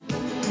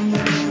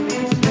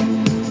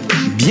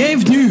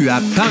Bienvenue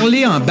à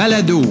Parler en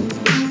balado.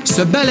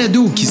 Ce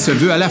balado qui se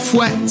veut à la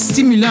fois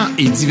stimulant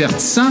et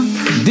divertissant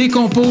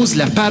décompose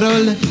la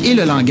parole et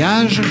le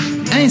langage,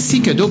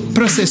 ainsi que d'autres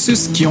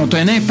processus qui ont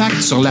un impact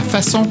sur la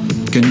façon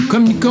que nous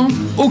communiquons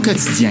au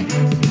quotidien.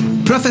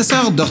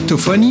 Professeur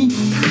d'orthophonie,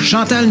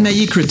 Chantal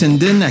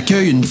Maillet-Crittenden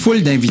accueille une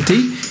foule d'invités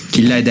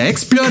qui l'aident à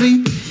explorer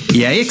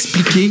et à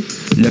expliquer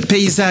le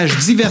paysage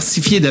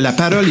diversifié de la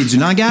parole et du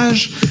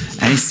langage,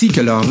 ainsi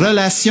que leur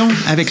relation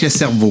avec le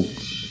cerveau.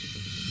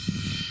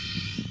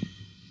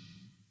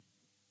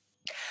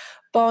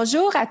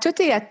 Bonjour à toutes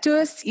et à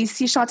tous,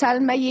 ici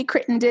Chantal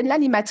Maillet-Crittenden,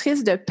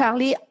 l'animatrice de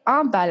Parler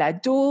en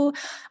balado.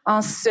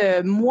 En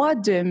ce mois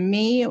de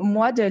mai,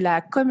 mois de la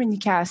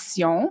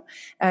communication,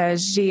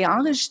 j'ai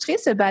enregistré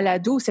ce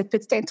balado, cette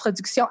petite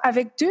introduction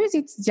avec deux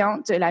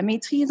étudiantes de la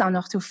maîtrise en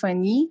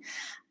orthophonie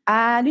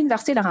à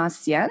l'Université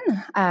Laurentienne.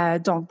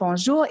 Donc,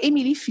 bonjour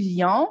Emilie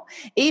Filion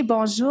et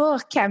bonjour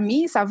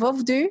Camille, ça va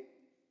vous deux?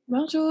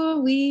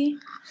 Bonjour, oui.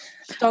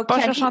 Donc,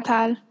 bonjour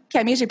Chantal.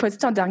 Camille, j'ai pas dit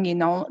ton dernier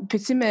nom.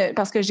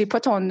 Parce que j'ai pas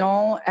ton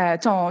nom,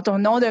 ton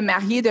nom de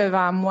mariée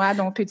devant moi,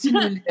 donc peux-tu nous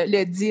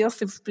le dire,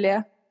 s'il vous plaît?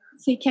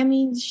 C'est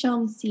Camille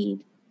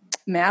Durcharme-Seed.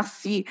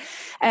 Merci.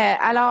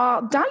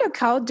 Alors, dans le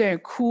cadre d'un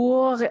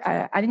cours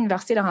à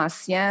l'Université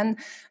Laurentienne,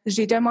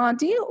 j'ai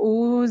demandé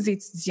aux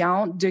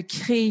étudiants de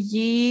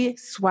créer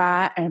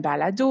soit un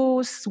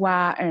balado,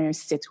 soit un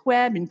site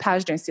web, une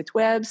page d'un site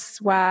web,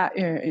 soit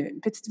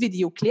une petite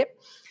vidéoclip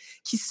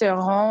qui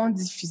seront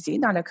diffusés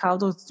dans le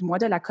cadre du mois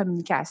de la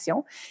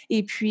communication.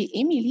 Et puis,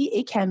 Emilie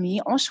et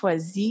Camille ont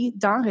choisi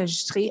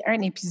d'enregistrer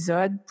un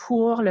épisode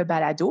pour le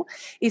balado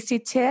et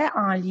c'était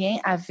en lien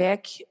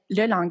avec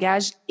le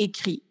langage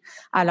écrit.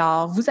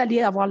 Alors, vous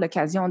allez avoir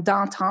l'occasion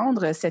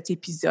d'entendre cet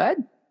épisode.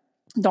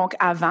 Donc,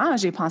 avant,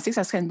 j'ai pensé que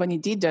ça serait une bonne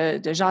idée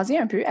de jaser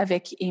un peu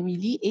avec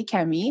Emilie et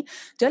Camille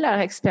de leur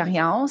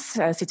expérience.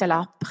 C'était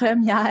leur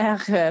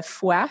première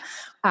fois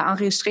à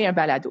enregistrer un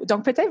balado.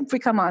 Donc, peut-être vous pouvez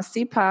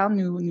commencer par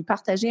nous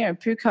partager un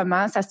peu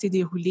comment ça s'est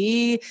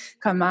déroulé,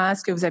 comment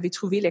est-ce que vous avez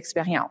trouvé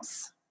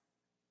l'expérience.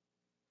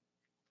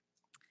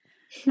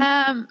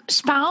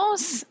 Je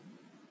pense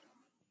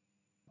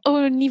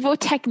au niveau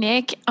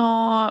technique,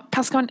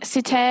 parce que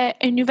c'était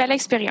une nouvelle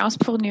expérience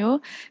pour nous,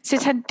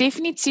 c'était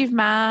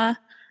définitivement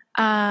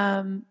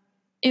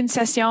une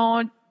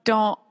session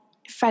dont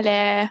il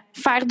fallait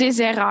faire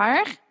des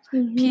erreurs.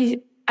 Mm-hmm.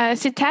 Puis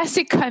c'était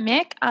assez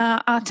comique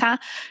en temps.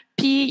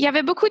 Puis il y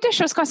avait beaucoup de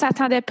choses qu'on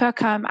s'attendait pas,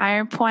 comme à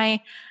un point,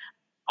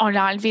 on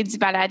l'a enlevé du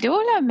balado,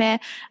 là, mais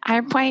à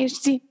un point, je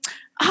dis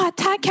 «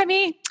 attends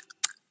Camille,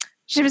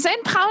 j'ai besoin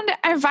de prendre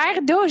un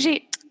verre d'eau,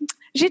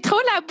 j'ai trop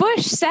la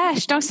bouche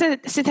sèche. » Donc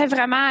c'était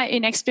vraiment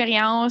une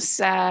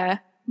expérience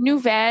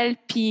nouvelle,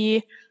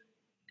 puis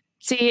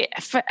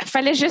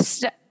fallait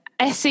juste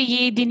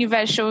essayer des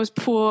nouvelles choses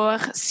pour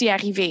s'y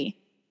arriver.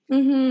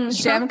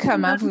 Mm-hmm. J'aime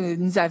comment vous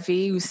nous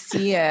avez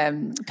aussi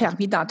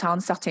permis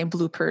d'entendre certains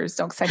bloopers.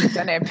 Donc, ça nous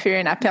donne un peu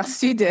un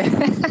aperçu des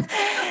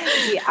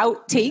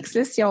outtakes,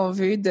 là, si on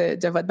veut,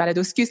 de votre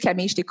balado. Excuse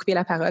Camille, je t'ai coupé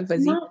la parole,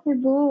 vas-y. Non, c'est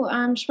beau.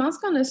 Je pense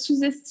qu'on a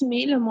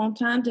sous-estimé le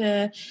montant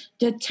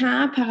de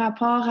temps par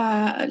rapport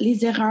à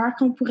les erreurs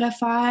qu'on pourrait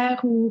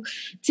faire ou,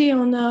 tu sais,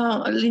 on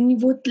a les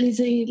niveaux,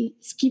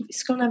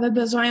 ce qu'on avait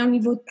besoin au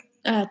niveau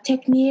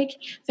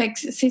technique. Fait que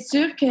c'est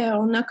sûr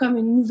qu'on a comme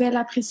une nouvelle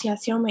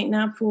appréciation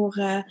maintenant pour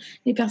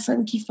les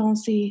personnes qui font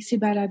ces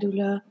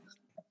balados-là.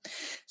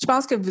 Je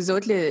pense que vous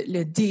autres,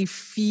 le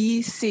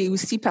défi, c'est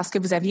aussi parce que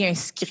vous aviez un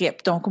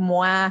script. Donc,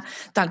 moi,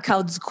 dans le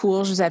cadre du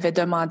cours, je vous avais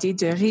demandé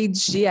de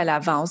rédiger à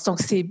l'avance. Donc,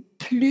 c'est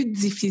plus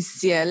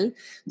difficile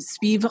de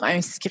suivre un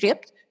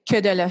script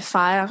que de le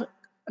faire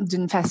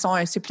d'une façon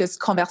un peu plus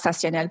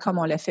conversationnelle comme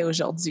on l'a fait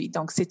aujourd'hui.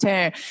 Donc,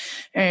 c'était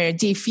un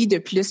défi de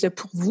plus là,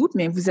 pour vous,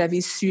 mais vous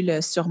avez su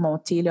le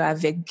surmonter là,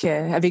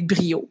 avec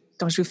brio.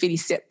 Donc, je vous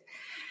félicite.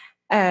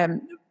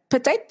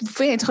 Peut-être vous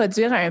pouvez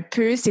introduire un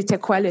peu c'était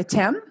quoi le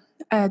thème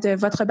de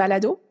votre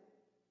balado?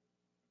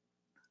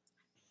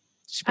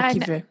 Je ne sais pas qui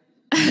veut.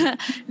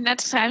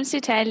 Notre thème,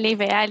 c'était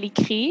l'éveil à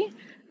l'écrit.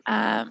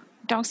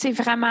 Donc, c'est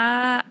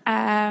vraiment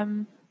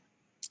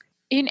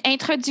une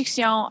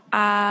introduction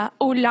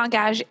au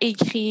langage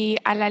écrit,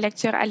 à la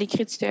lecture, à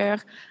l'écriture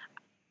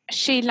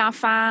chez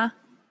l'enfant,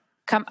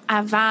 comme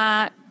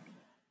avant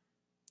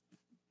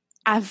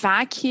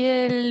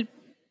qu'il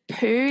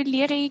peut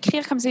lire et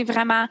écrire, comme c'est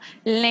vraiment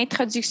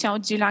l'introduction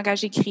du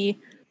langage écrit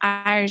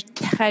à un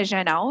très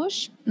jeune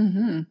âge.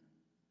 Mm-hmm.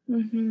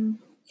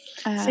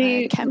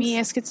 Mm-hmm. Camille,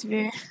 est-ce que tu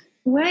veux?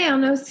 Oui,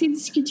 on a aussi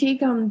discuté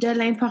comme de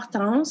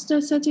l'importance de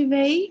cet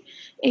éveil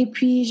et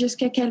puis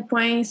jusqu'à quel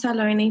point ça a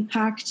un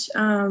impact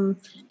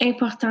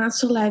important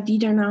sur la vie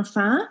d'un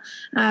enfant.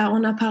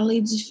 On a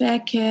parlé du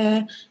fait que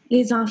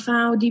les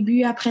enfants au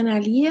début apprennent à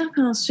lire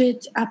puis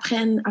ensuite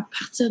apprennent à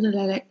partir de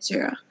la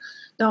lecture.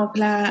 Donc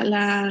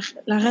la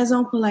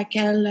raison pour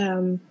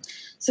laquelle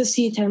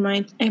ceci est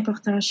tellement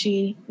important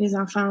chez les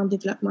enfants en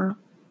développement.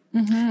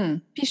 Mm-hmm.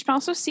 Puis je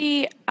pense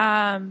aussi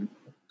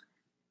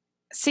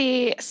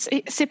c'est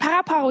par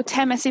rapport au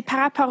thème, mais c'est par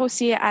rapport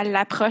aussi à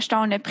l'approche dont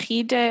on a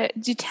pris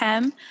du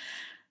thème.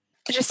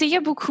 Je sais qu'il y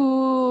a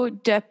beaucoup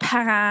de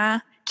parents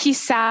qui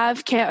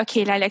savent que, OK,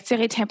 la lecture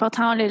est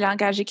importante, le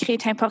langage écrit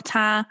est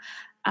important,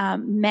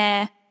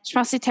 mais je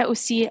pense que c'était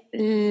aussi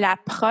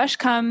l'approche.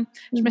 Comme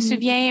je me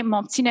souviens,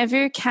 mon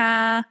petit-neveu,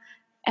 quand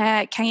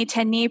il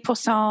était né pour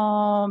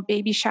son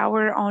baby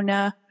shower,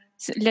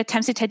 le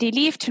thème c'était des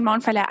livres, tout le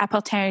monde fallait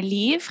apporter un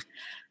livre,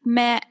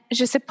 mais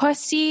je sais pas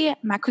si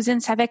ma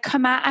cousine savait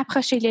comment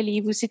approcher le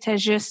livre ou c'était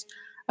juste,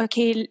 OK,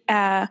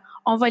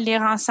 on va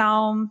lire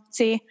ensemble, tu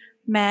sais,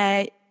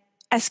 mais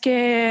est-ce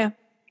que,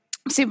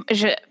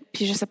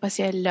 puis je sais pas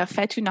si elle l'a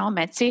fait ou non,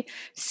 mais tu sais,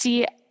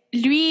 si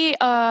lui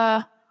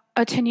a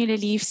tenu le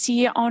livre,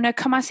 si on a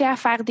commencé à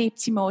faire des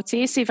petits mots,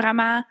 tu sais,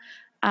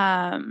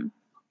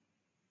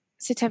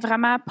 c'était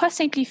vraiment pas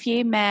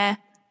simplifié, mais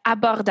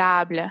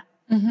abordable.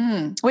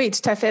 Mm-hmm. Oui,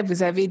 tout à fait.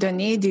 Vous avez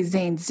donné des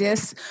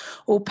indices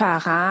aux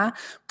parents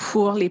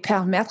pour les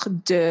permettre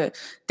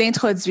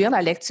d'introduire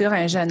la lecture à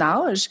un jeune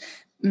âge,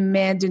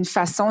 mais d'une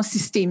façon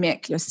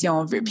systémique, là, si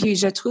on veut. Puis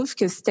je trouve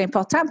que c'est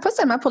important, pas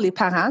seulement pour les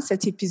parents,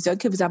 cet épisode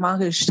que vous avez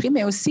enregistré,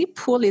 mais aussi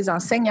pour les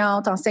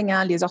enseignantes,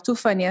 enseignants, les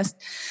orthophonistes,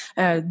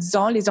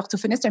 disons les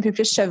orthophonistes un peu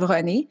plus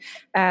chevronnés.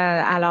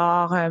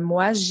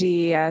 Moi,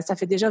 ça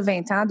fait déjà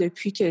 20 ans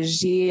depuis que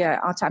j'ai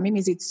entamé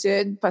mes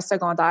études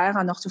postsecondaires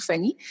en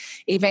orthophonie.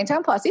 Et 20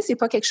 ans passés, c'est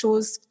pas quelque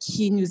chose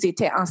qui nous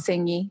était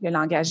enseigné, le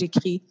langage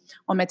écrit.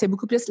 On mettait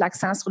beaucoup plus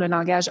l'accent sur le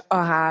langage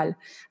oral.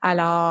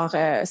 Alors,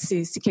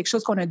 c'est quelque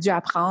chose qu'on a dû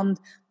apprendre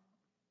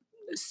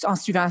en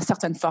suivant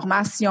certaines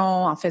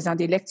formations, en faisant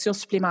des lectures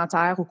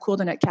supplémentaires au cours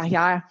de notre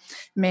carrière.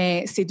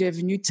 Mais c'est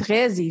devenu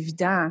très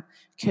évident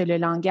que le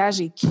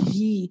langage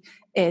écrit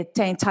est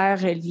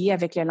interrelié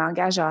avec le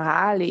langage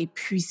oral et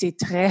puis c'est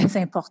très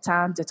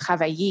important de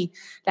travailler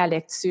la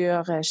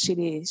lecture chez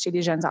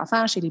les jeunes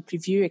enfants, chez les plus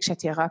vieux,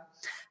 etc.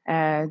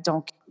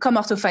 Donc, comme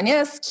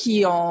orthophonistes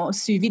qui ont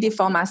suivi des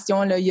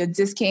formations là, il y a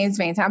 10, 15,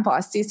 20 ans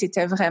passés,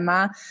 c'était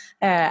vraiment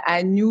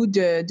à nous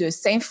de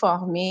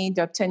s'informer,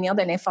 d'obtenir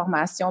de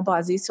l'information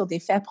basée sur des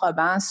faits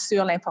probants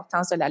sur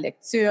l'importance de la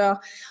lecture.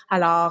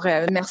 Alors,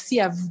 merci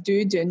à vous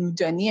deux de nous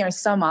donner un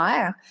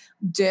sommaire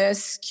de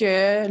ce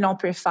que l'on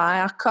peut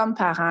faire comme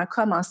parents,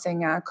 comme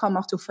enseignants, comme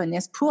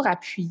orthophonistes pour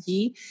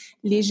appuyer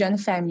les jeunes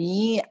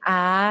familles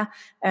à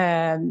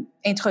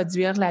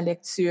introduire la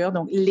lecture.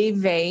 Donc,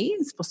 l'éveil,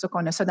 c'est pour ça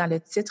qu'on a ça dans le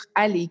titre,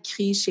 à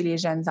l'écrit chez les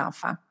jeunes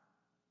enfants.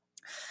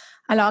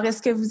 Alors,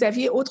 est-ce que vous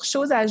aviez autre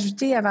chose à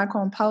ajouter avant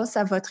qu'on passe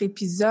à votre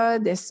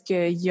épisode? Est-ce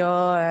qu'il y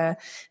a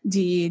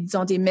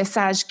des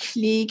messages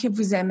clés que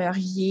vous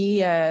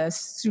aimeriez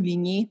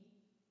souligner?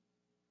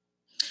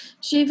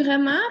 J'ai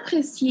vraiment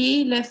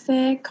apprécié le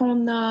fait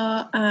qu'on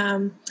a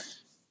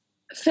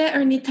fait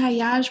un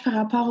étayage par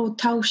rapport aux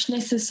tâches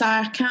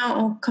nécessaires quand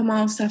on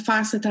commence à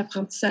faire cet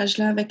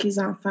apprentissage-là avec les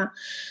enfants.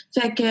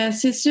 Fait que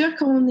c'est sûr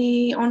qu'on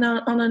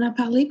en a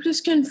parlé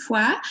plus qu'une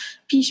fois,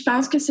 puis je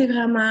pense que c'est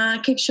vraiment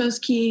quelque chose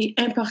qui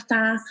est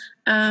important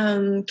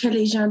que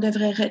les gens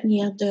devraient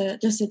retenir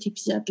de cet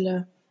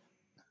épisode-là.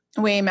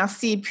 Oui,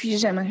 merci. Et puis,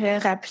 j'aimerais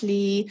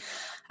rappeler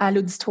à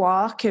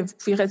l'auditoire que vous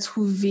pouvez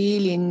retrouver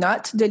les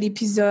notes de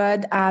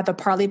l'épisode à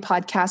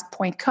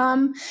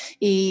theparleypodcast.com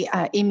et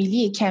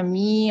Emilie et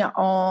Camille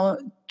ont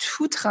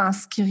tout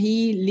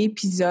transcrit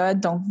l'épisode.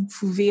 Donc, vous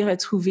pouvez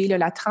retrouver là,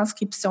 la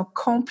transcription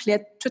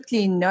complète, toutes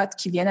les notes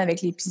qui viennent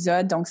avec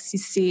l'épisode. Donc, si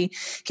c'est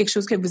quelque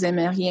chose que vous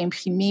aimeriez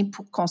imprimer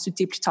pour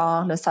consulter plus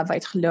tard, là, ça va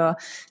être là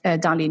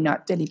dans les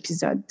notes de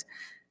l'épisode.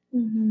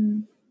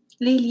 Mm-hmm.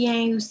 Les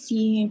liens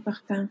aussi,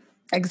 importants.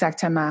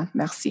 Exactement.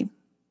 Merci.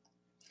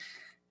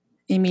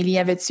 Émilie,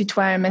 avais-tu,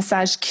 toi, un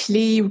message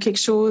clé ou quelque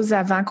chose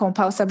avant qu'on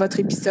passe à votre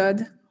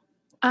épisode?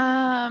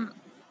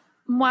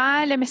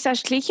 Moi, le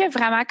message clé qui a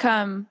vraiment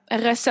comme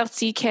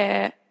ressorti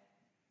que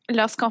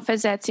lorsqu'on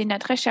faisait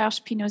notre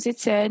recherche puis nos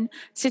études,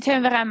 c'était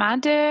vraiment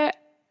de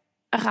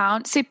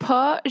rendre... C'est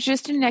pas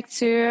juste une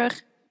lecture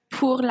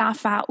pour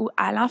l'enfant ou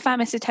à l'enfant,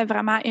 mais c'était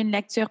vraiment une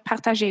lecture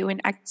partagée ou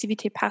une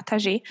activité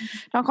partagée.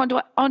 Donc,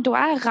 on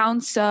doit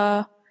rendre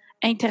ça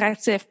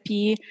interactif.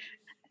 Puis,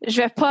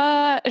 je vais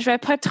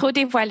pas trop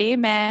dévoiler,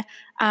 mais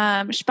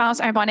je pense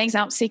un bon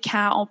exemple, c'est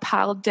quand on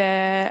parle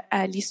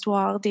de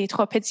l'histoire des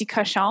 3 petits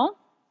cochons.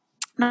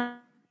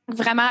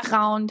 Vraiment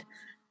rendre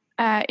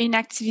une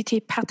activité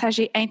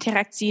partagée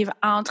interactive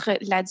entre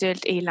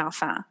l'adulte et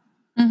l'enfant.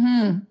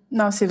 Mm-hmm.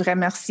 Non, c'est vrai.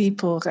 Merci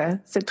pour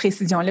cette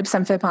précision-là. Puis ça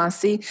me fait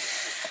penser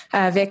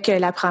avec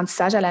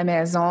l'apprentissage à la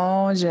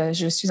maison.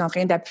 Je suis en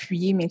train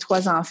d'appuyer mes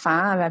 3 enfants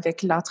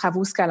avec leurs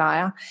travaux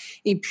scolaires.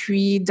 Et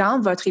puis, dans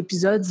votre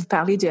épisode, vous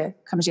parlez de,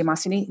 comme j'ai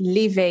mentionné,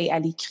 l'éveil à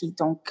l'écrit.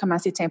 Donc, comment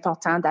c'est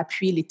important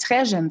d'appuyer les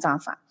très jeunes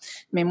enfants.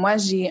 Mais moi,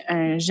 j'ai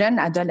un jeune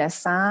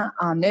adolescent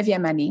en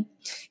 9e année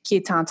qui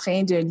est en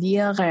train de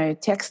lire un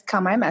texte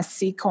quand même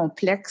assez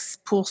complexe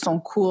pour son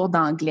cours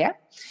d'anglais.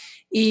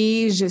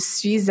 Et je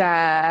suis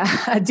à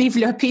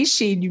développer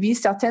chez lui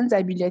certaines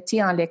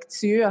habiletés en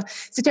lecture.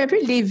 C'est un peu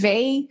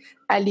l'éveil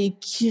à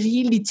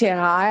l'écrit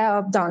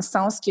littéraire dans le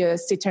sens que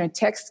c'est un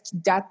texte qui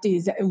date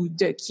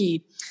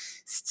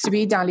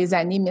situé dans les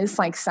années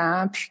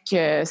 1500, puis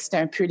que c'est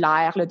un peu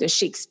l'ère là, de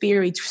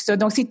Shakespeare et tout ça.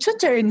 Donc, c'est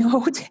tout un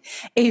autre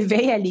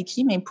éveil à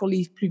l'écrit, même pour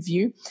les plus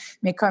vieux.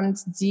 Mais comme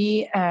tu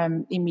dis,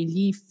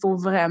 Émilie, il faut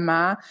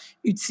vraiment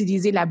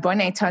utiliser la bonne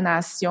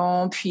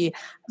intonation, puis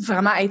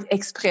vraiment être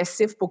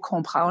expressif pour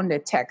comprendre le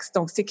texte.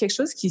 Donc, c'est quelque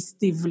chose qui se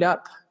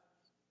développe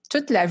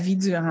toute la vie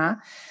durant,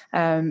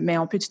 mais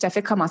on peut tout à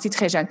fait commencer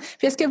très jeune.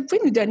 Puis, est-ce que vous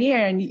pouvez nous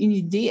donner une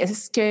idée?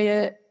 Est-ce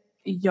qu'il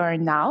y a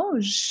un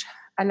âge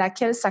à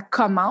laquelle ça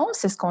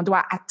commence? Est-ce qu'on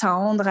doit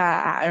attendre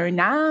à 1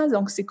 an?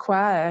 Donc, c'est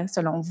quoi,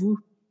 selon vous?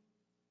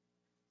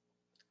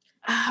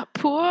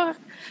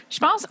 Je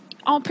pense,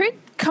 on peut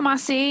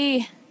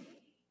commencer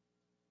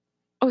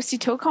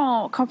aussitôt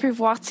qu'on peut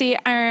voir, tu sais,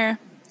 un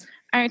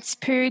petit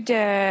peu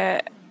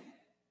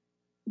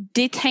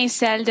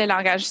d'étincelle de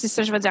langage. C'est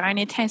ça, je veux dire, un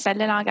étincelle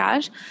de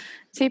langage.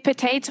 Tu sais,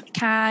 peut-être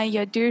quand il y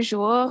a 2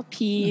 jours,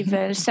 puis ils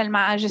veulent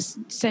seulement juste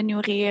se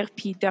nourrir,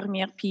 puis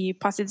dormir, puis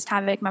passer du temps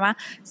avec maman,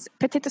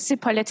 peut-être c'est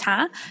pas le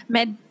temps,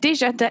 mais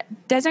déjà,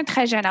 dès un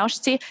très jeune âge,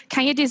 tu sais,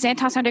 quand il y a des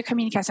intentions de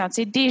communication, tu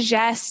sais, des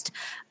gestes,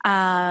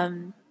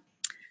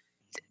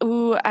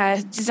 ou,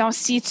 disons,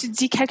 si tu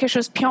dis quelque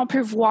chose, puis on peut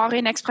voir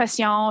une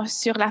expression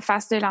sur la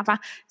face de l'enfant,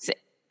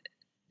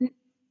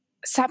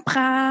 ça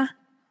prend...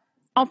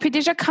 On peut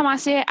déjà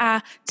commencer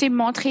à, tu sais,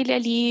 montrer le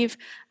livre,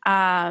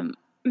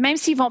 même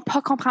s'ils vont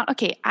pas comprendre,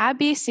 OK, A,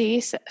 B, C,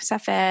 ça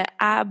fait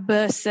A,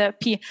 B, C,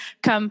 puis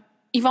comme,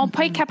 ils vont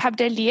pas être capables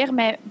de lire,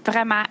 mais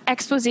vraiment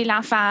exposer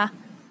l'enfant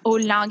au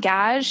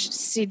langage,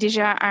 c'est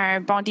déjà un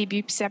bon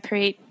début, puis ça peut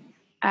être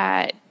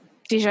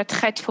déjà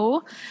très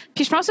tôt.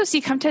 Puis je pense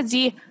aussi, comme tu as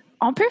dit,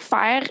 on peut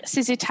faire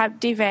ces étapes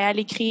d'éveil à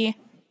l'écrit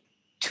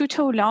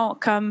tout au long,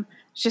 comme,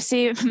 je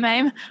sais,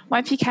 même,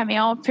 moi puis Camille,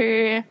 on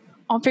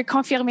peut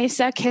confirmer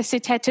ça, que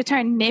c'était tout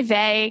un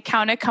éveil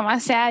quand on a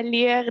commencé à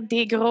lire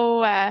des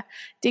gros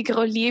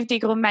livres, des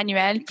gros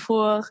manuels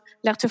pour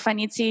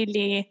l'orthophonie, tu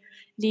sais,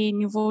 les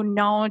nouveaux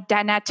noms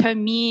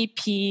d'anatomie,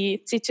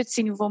 puis tu sais, tous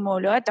ces nouveaux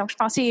mots-là. Donc, je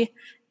pense que c'est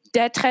de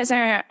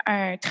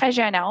un très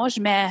jeune âge,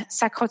 mais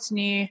ça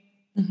continue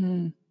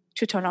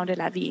tout au long de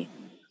la vie.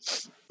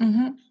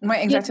 Oui,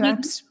 exactement.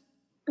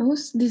 Oh,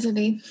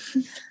 désolée.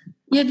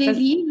 Il y a des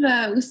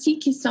livres aussi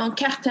qui sont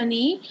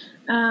cartonnés.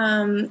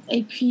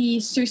 Et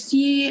puis,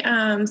 ceux-ci,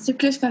 c'est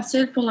plus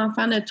facile pour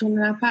l'enfant de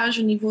tourner la page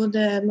au niveau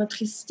de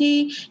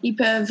motricité. Ils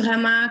peuvent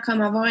vraiment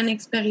comme avoir une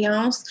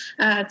expérience,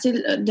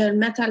 de le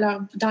mettre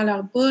dans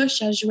leur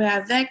bouche, à jouer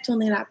avec,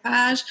 tourner la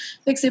page.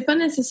 Fait que c'est pas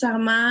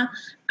nécessairement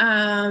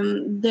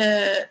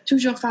de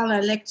toujours faire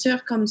la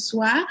lecture comme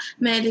soi,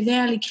 mais l'éveil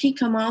à l'écrit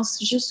commence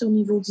juste au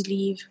niveau du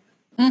livre.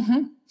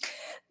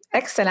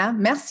 Excellent,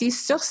 merci.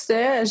 Sur ce,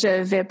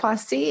 je vais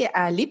passer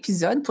à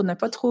l'épisode pour ne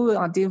pas trop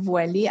en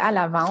dévoiler à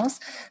l'avance.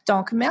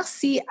 Donc,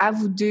 merci à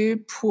vous deux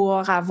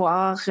pour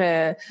avoir,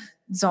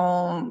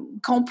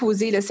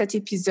 composé cet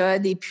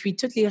épisode et puis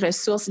toutes les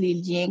ressources, les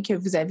liens que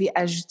vous avez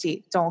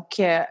ajoutés.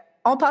 Donc,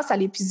 on passe à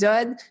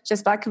l'épisode.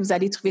 J'espère que vous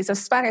allez trouver ça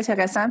super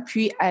intéressant.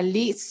 Puis,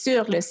 allez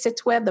sur le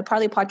site web de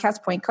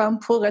parlerpodcast.com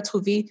pour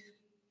retrouver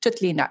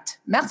toutes les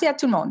notes. Merci à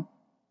tout le monde.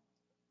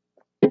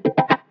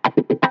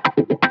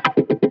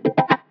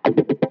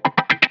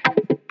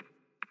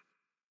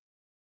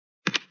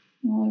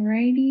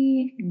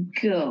 Alrighty,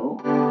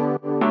 go.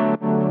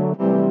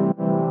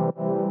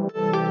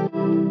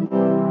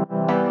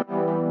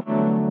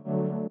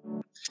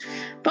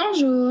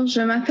 Bonjour,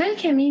 je m'appelle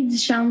Camille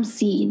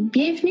Durcharme-Seed.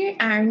 Bienvenue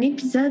à un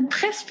épisode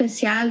très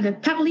spécial de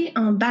Parler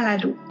en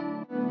balado.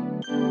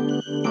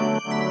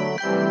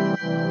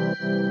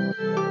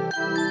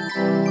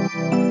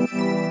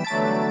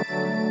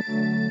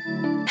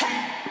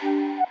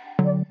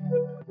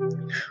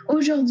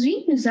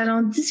 Aujourd'hui, nous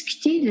allons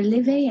discuter de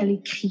l'éveil à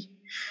l'écrit.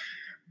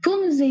 Pour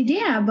nous aider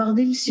à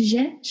aborder le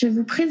sujet, je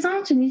vous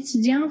présente une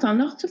étudiante en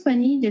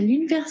orthophonie de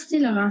l'Université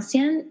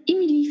Laurentienne,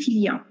 Emilie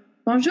Filion.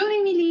 Bonjour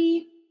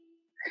Emilie!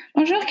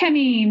 Bonjour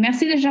Camille,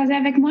 merci de jaser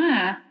avec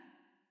moi.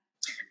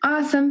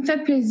 Ah, ça me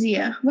fait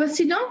plaisir.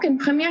 Voici donc une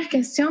première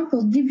question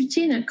pour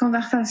débuter notre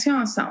conversation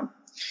ensemble.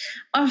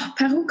 Oh,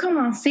 par où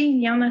commencer?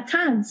 Il y en a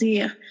tant à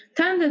dire,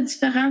 tant de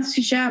différents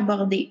sujets à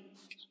aborder.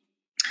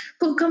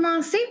 Pour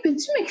commencer,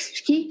 peux-tu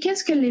m'expliquer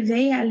qu'est-ce que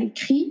l'éveil à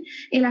l'écrit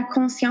et la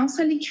conscience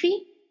à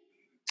l'écrit?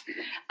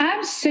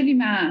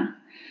 Absolument.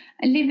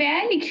 L'éveil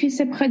à l'écrit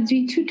se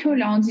produit tout au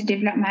long du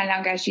développement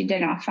langagier de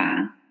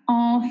l'enfant.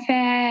 On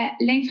fait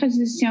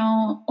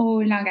l'introduction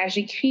au langage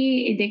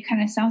écrit et des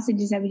connaissances et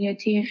des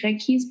habiletés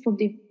requises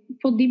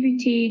pour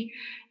débuter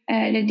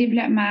le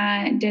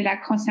développement de la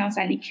conscience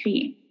à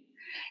l'écrit.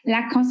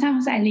 La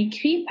conscience à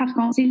l'écrit, par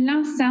contre, c'est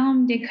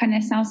l'ensemble des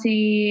connaissances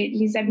et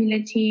les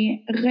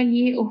habiletés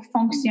reliées aux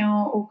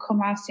fonctions, aux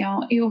conventions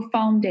et aux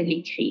formes de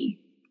l'écrit.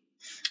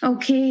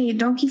 OK,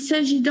 donc il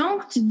s'agit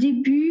donc du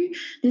début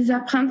des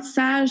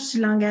apprentissages du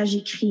langage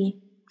écrit.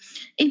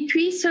 Et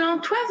puis, selon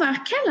toi,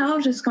 vers quel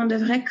âge est-ce qu'on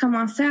devrait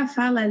commencer à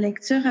faire la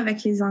lecture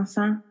avec les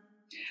enfants?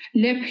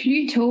 Le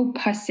plus tôt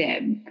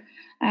possible.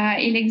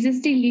 Il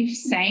existe des livres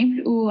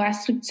simples ou à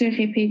structure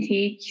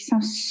répétée qui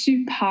sont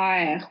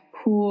super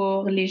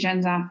pour les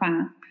jeunes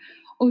enfants.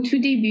 Au tout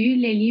début,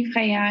 les livres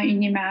ayant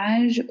une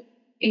image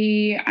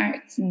et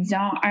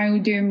disons 1 ou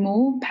 2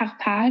 mots par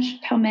page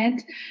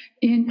permettent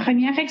une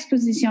première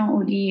exposition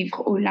au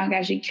livre, au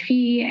langage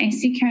écrit,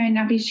 ainsi qu'un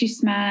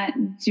enrichissement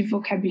du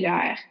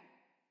vocabulaire.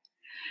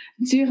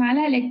 Durant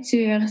la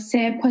lecture,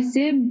 c'est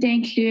possible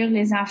d'inclure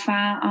les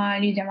enfants en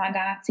lui demandant,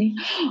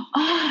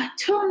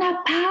 tourne la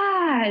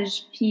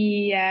page!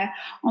 Puis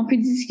on peut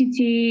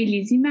discuter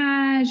les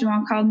images ou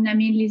encore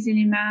nommer les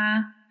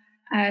éléments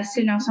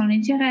selon son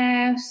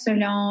intérêt,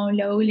 selon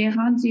là où il est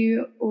rendu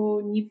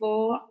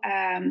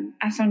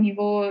à son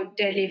niveau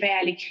de l'éveil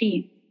à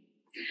l'écrit.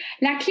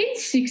 La clé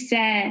du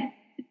succès,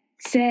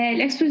 c'est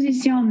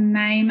l'exposition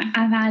même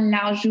avant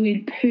l'âge où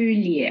il peut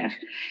lire.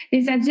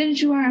 Les adultes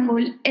jouent un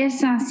rôle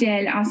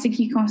essentiel en ce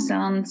qui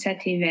concerne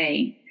cet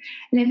éveil.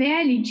 L'éveil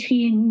à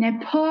l'écrit n'est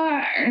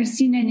pas un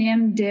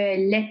synonyme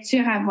de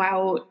lecture à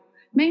voix haute,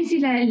 même si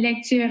la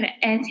lecture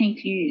est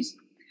incluse.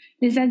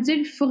 Les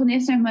adultes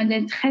fournissent un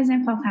modèle très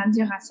important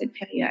durant cette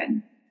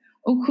période.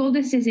 Au cours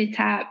de ces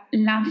étapes,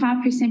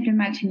 l'enfant peut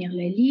simplement tenir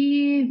le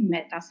livre,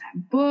 mettre dans sa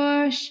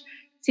bouche,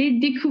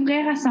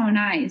 découvrir à son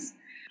aise.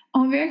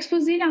 On veut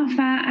exposer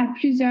l'enfant à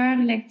plusieurs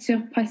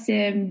lectures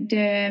possibles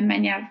de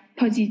manière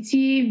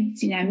positive,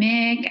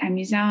 dynamique,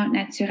 amusante,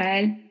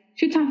 naturelle,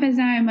 tout en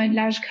faisant un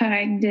modelage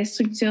correct des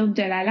structures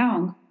de la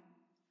langue.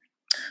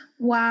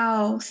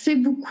 Wow, c'est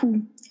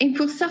beaucoup. Et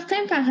pour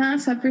certains parents,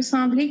 ça peut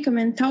sembler comme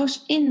une tâche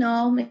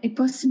énorme et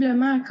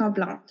possiblement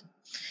accablante.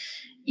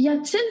 Y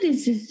a-t-il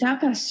des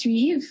étapes à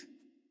suivre?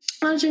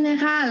 En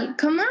général,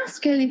 comment est-ce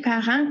que les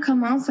parents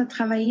commencent à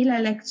travailler la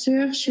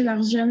lecture chez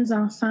leurs jeunes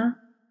enfants?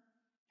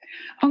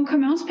 On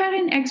commence par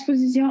une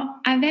exposition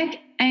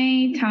avec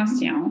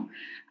intention,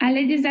 à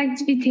l'aide des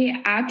activités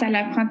aptes à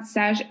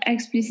l'apprentissage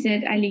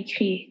explicite à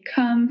l'écrit,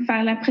 comme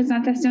faire la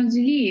présentation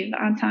du livre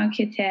en tant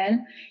que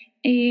tel,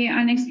 et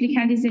en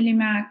expliquant des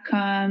éléments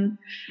comme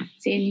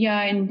il y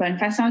a une bonne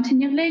façon de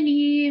tenir le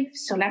livre,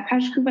 sur la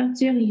page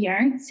couverture, il y a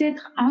un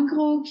titre en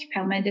gros qui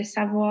permet de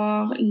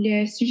savoir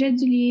le sujet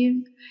du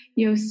livre.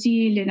 Il y a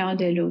aussi le nom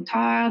de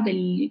l'auteur, de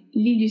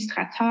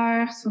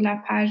l'illustrateur sur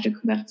la page de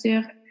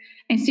couverture,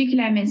 ainsi que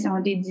la maison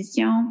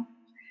d'édition.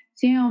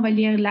 On va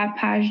lire la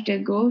page de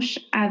gauche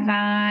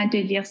avant de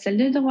lire celle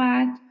de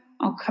droite.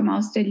 On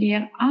commence de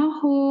lire en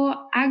haut,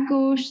 à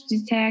gauche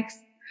du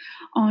texte.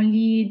 On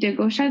lit de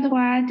gauche à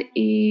droite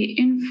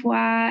et une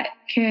fois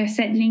que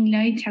cette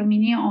ligne-là est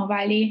terminée, on va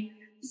aller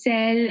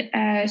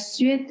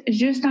suite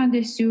juste en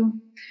dessous.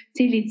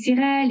 Les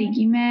tirets, les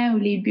guillemets ou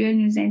les bulles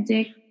nous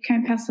indiquent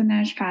qu'un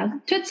personnage parle.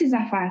 Toutes ces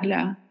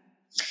affaires-là.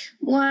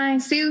 Ouais,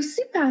 c'est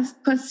aussi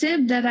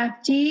possible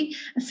d'adapter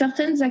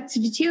certaines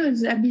activités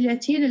aux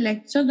habiletés de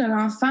lecture de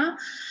l'enfant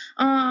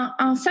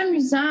en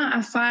s'amusant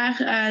à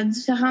faire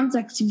différentes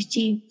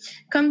activités,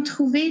 comme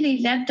trouver les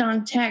lettres dans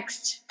le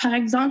texte. Par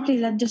exemple, les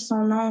lettres de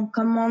son nom.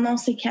 Comme mon nom,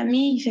 c'est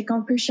Camille, fait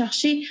qu'on peut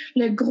chercher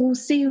le gros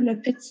C ou le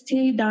petit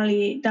T dans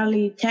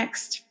les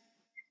textes.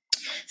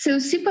 C'est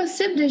aussi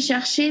possible de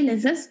chercher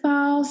les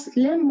espaces,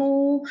 les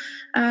mots,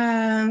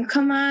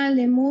 comment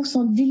les mots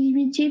sont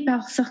délimités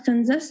par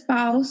certains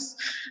espaces,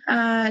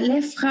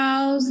 les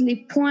phrases, les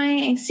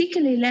points, ainsi que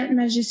les lettres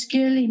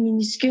majuscules et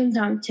minuscules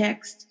dans le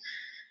texte.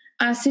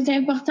 C'est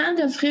important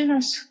d'offrir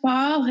un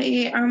support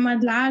et un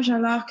modelage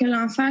alors que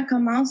l'enfant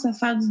commence à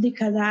faire du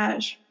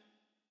décodage.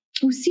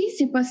 Aussi,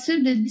 c'est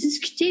possible de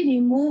discuter des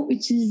mots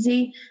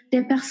utilisés,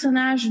 des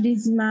personnages ou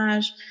des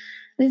images.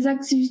 Les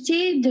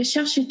activités de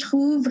cherche et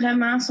trouve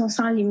vraiment sont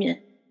sans limite.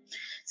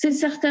 C'est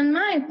certainement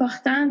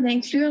important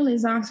d'inclure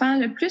les enfants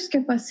le plus que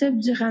possible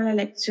durant la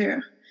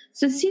lecture.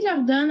 Ceci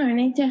leur donne un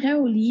intérêt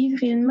au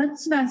livre et une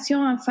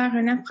motivation à faire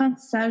un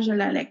apprentissage de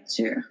la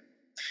lecture.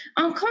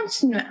 En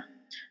continuant,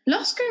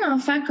 lorsqu'un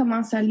enfant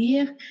commence à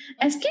lire,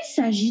 est-ce qu'il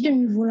s'agit d'un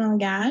nouveau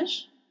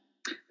langage?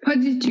 Pas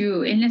du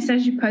tout. Il ne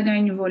s'agit pas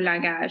d'un nouveau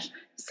langage.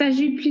 Il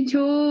s'agit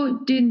plutôt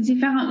de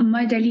différentes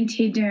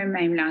modalités d'un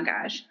même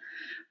langage.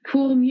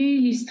 Pour mieux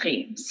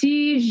illustrer,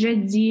 si je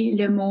dis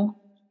le mot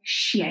 «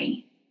 chien »,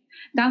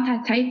 dans ta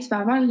tête, tu vas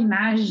avoir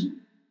l'image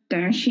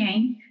d'un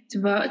chien, tu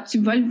vas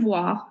le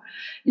voir.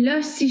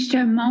 Là, si je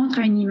te montre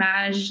une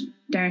image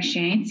d'un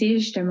chien,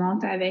 je te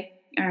montre avec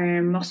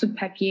un morceau de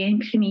papier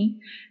imprimé,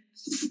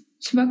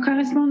 tu vas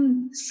correspondre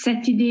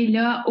cette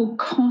idée-là au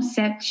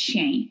concept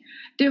chien.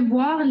 De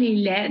voir les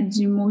lettres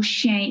du mot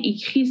chien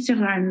écrit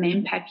sur un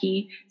même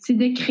papier, c'est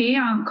de créer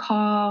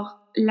encore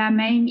la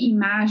même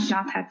image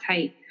dans ta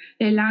tête.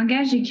 Le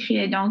langage écrit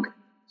est donc,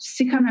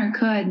 c'est comme un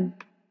code.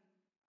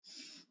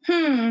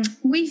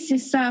 Oui, c'est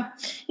ça.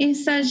 Il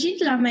s'agit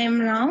de la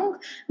même langue,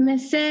 mais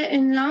c'est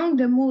une langue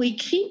de mots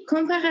écrits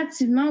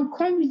comparativement aux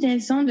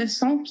combinaisons de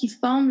sons qui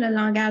forment le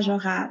langage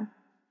oral.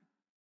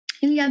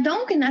 Il y a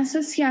donc une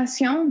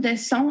association des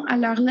sons à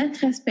leurs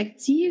lettres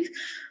respectives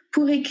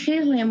pour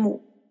écrire les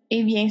mots.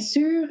 Et bien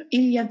sûr,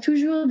 il y a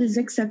toujours des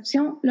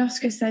exceptions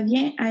lorsque ça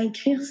vient à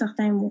écrire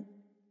certains mots.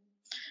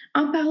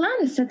 En parlant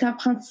de cet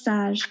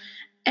apprentissage,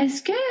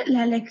 est-ce que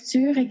la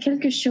lecture est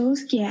quelque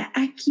chose qui est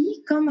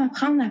acquis comme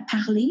apprendre à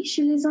parler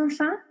chez les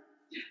enfants?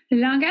 Le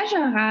langage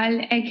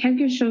oral est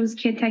quelque chose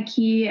qui est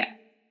acquis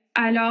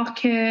alors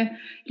que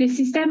le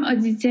système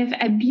auditif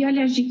est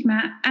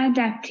biologiquement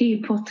adapté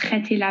pour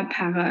traiter la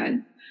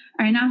parole.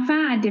 Un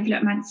enfant à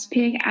développement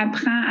typique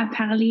apprend à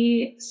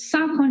parler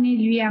sans qu'on ait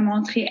lui à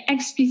montrer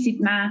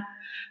explicitement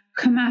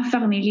comment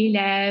former les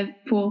lèvres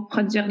pour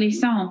produire les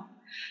sons.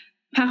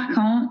 Par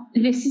contre,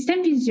 le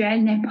système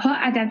visuel n'est pas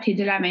adapté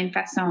de la même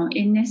façon.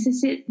 Il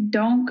nécessite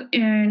donc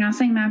un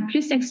enseignement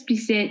plus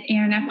explicite et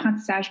un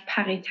apprentissage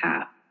par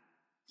étapes.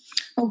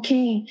 OK.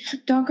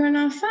 Donc,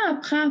 un enfant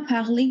apprend à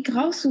parler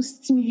grâce aux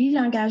stimuli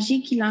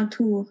langagiers qui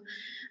l'entourent.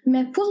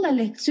 Mais pour la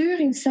lecture,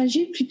 il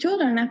s'agit plutôt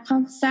d'un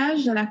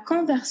apprentissage de la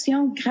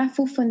conversion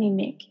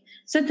graphophonémique,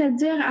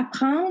 c'est-à-dire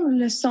apprendre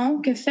le son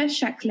que fait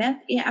chaque lettre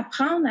et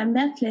apprendre à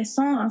mettre les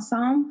sons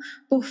ensemble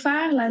pour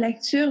faire la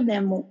lecture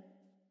des mots.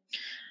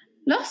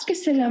 Lorsque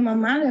c'est le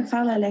moment de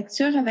faire la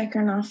lecture avec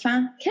un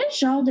enfant, quel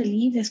genre de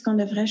livre est-ce qu'on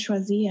devrait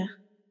choisir?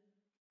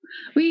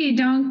 Oui,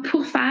 donc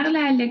pour faire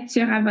la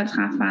lecture à votre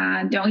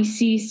enfant, donc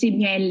ici c'est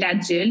bien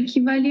l'adulte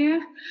qui va lire,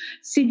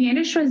 c'est bien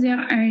de choisir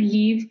un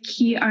livre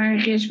qui a un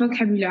riche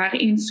vocabulaire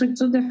et une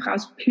structure de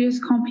phrase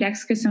plus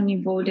complexe que son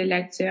niveau de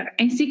lecture,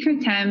 ainsi qu'un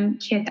thème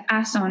qui est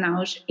à son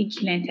âge et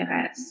qui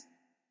l'intéresse.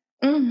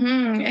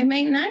 Et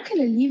maintenant que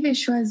le livre est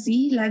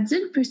choisi,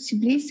 l'adulte peut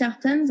cibler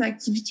certaines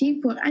activités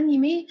pour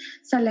animer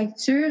sa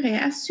lecture et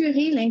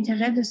assurer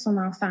l'intérêt de son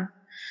enfant.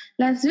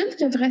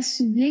 L'adulte devrait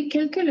cibler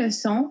quelques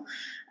leçons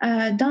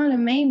dans le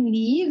même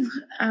livre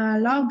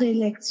lors des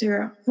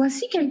lectures.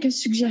 Voici quelques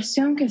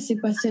suggestions que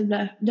c'est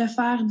possible de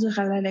faire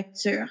durant la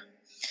lecture.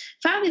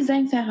 Faire des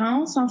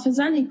inférences en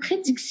faisant des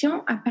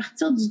prédictions à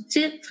partir du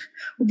titre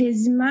ou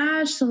des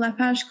images sur la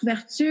page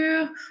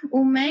couverture,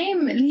 ou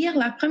même lire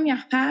la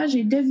première page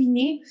et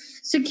deviner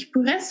ce qui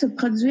pourrait se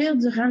produire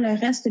durant le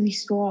reste de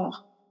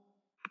l'histoire.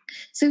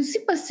 C'est aussi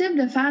possible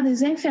de faire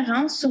des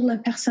inférences sur le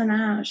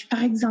personnage.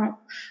 Par exemple,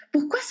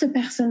 pourquoi ce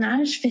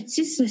personnage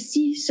fait-il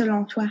ceci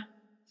selon toi?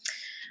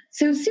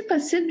 C'est aussi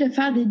possible de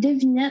faire des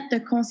devinettes de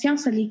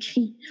conscience à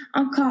l'écrit.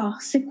 Encore,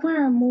 c'est quoi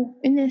un mot,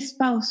 un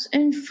espace,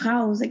 une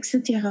phrase,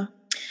 etc.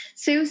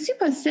 C'est aussi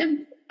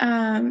possible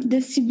de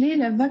cibler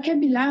le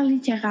vocabulaire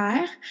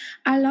littéraire,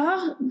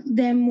 alors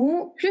des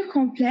mots plus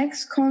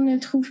complexes qu'on ne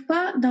trouve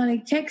pas dans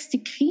les textes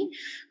écrits,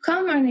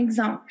 comme un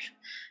exemple.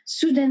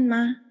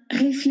 Soudainement,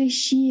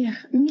 réfléchir,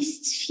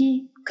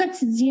 mystifier,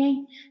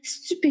 quotidien,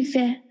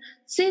 stupéfait.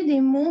 C'est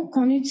des mots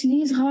qu'on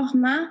utilise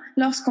rarement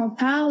lorsqu'on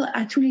parle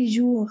à tous les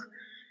jours.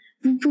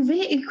 Vous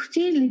pouvez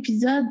écouter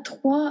l'épisode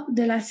 3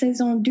 de la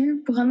saison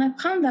 2 pour en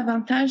apprendre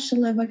davantage sur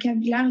le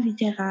vocabulaire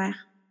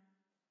littéraire.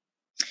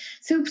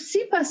 C'est aussi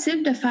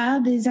possible de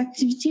faire des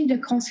activités de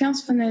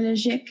conscience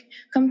phonologique,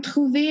 comme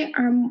trouver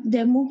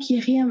des mots qui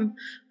riment,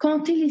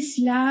 compter les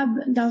syllabes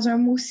dans un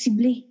mot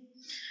ciblé.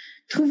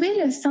 Trouver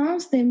le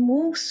sens des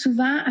mots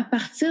souvent à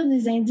partir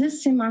des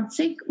indices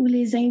sémantiques ou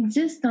les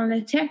indices dans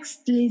le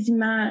texte, les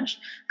images.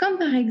 Comme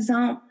par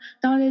exemple,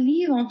 dans le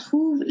livre, on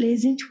trouve «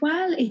 Les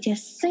étoiles étaient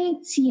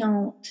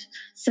scintillantes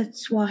cette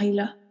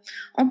soirée-là ».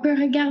 On peut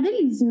regarder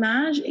les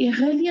images et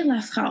relire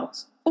la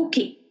phrase. OK.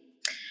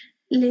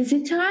 Les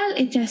étoiles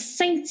étaient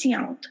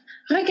scintillantes.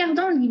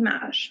 Regardons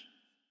l'image.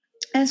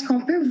 Est-ce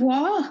qu'on peut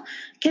voir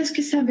qu'est-ce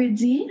que ça veut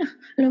dire?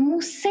 Le mot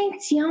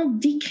scintillant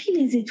décrit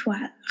les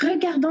étoiles.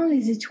 Regardons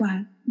les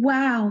étoiles.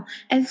 Wow!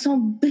 Elles sont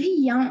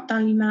brillantes dans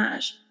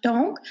l'image.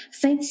 Donc,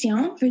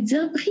 scintillante veut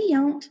dire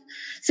brillante.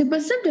 C'est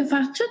possible de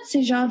faire tous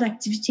ces genres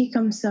d'activités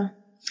comme ça.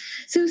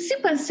 C'est aussi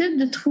possible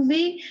de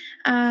trouver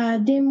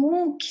des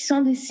mots qui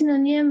sont des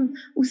synonymes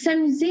ou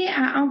s'amuser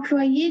à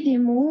employer des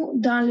mots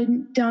dans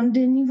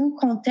de nouveaux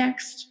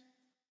contextes.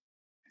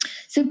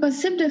 C'est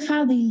possible de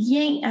faire des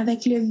liens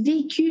avec le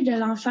vécu de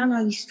l'enfant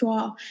dans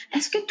l'histoire.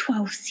 Est-ce que toi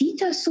aussi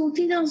t'as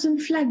sauté dans une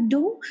flaque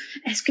d'eau?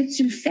 Est-ce que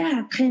tu le fais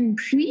après une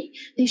pluie?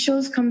 Des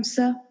choses comme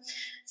ça.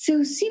 C'est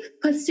aussi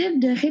possible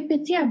de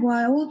répéter à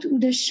voix haute ou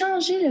de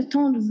changer le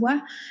ton de voix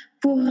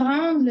pour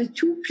rendre le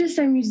tout plus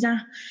amusant.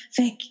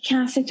 Fait que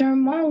quand c'est un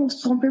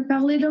monstre, on peut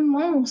parler de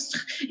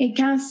monstre. Et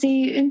quand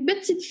c'est une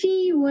petite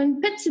fille ou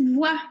une petite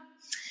voix,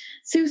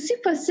 c'est aussi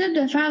possible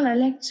de faire la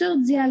lecture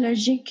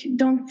dialogique,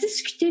 donc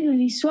discuter de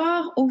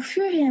l'histoire au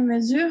fur et à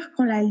mesure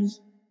qu'on la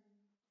lit.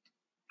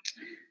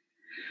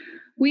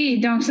 Oui,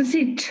 donc ça,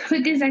 c'est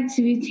toutes des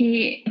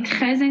activités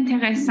très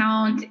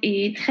intéressantes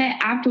et très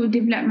aptes au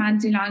développement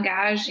du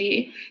langage,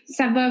 et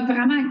ça va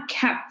vraiment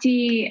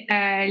capter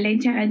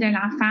l'intérêt de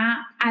l'enfant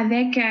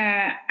avec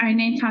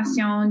une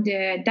intention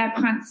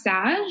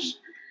d'apprentissage.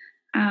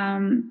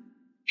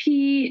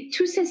 Puis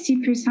tout ceci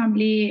peut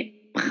sembler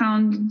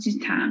prendre du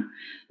temps,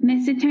 mais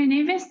c'est un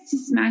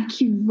investissement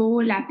qui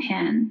vaut la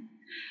peine.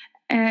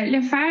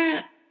 Le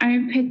faire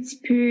un petit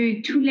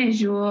peu tous les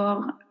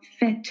jours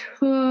fait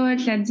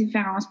toute la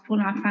différence pour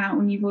l'enfant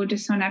au niveau de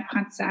son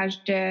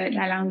apprentissage de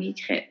la langue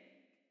écrite.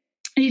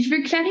 Et je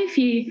veux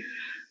clarifier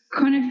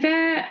qu'on ne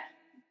fait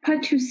pas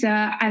tout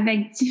ça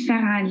avec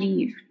différents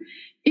livres.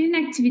 Une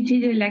activité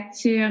de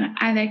lecture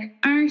avec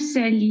un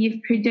seul livre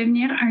peut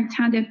devenir un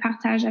temps de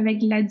partage avec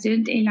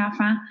l'adulte et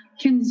l'enfant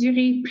qu'une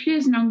durée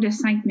plus longue de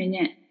 5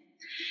 minutes.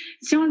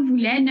 Si on le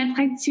voulait, notre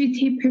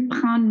activité peut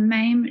prendre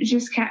même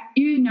jusqu'à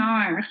 1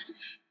 heure,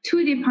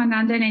 tout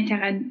dépendant de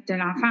l'intérêt de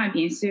l'enfant,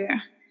 bien sûr.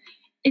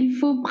 Il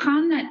faut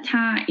prendre notre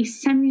temps et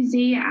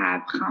s'amuser à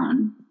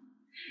apprendre.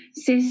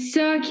 C'est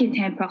ça qui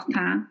est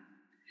important,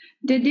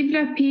 de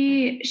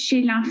développer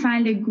chez l'enfant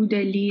le goût de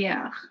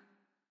lire.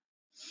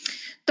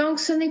 Donc,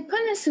 ce n'est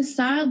pas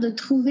nécessaire de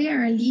trouver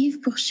un livre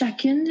pour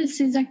chacune de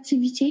ces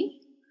activités?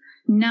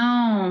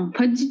 Non,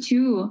 pas du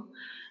tout.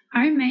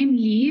 Un même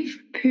livre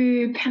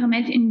peut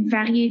permettre une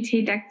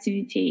variété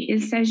d'activités.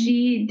 Il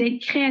s'agit d'être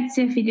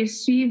créatif et de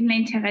suivre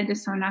l'intérêt de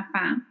son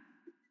enfant.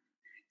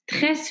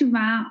 Très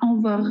souvent, on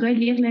va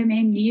relire le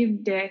même livre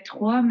de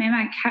 3, même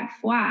à 4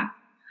 fois.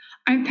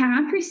 Un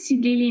parent peut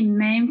cibler les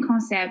mêmes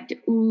concepts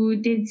ou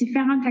des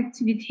différentes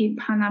activités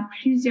pendant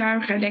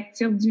plusieurs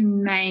relectures du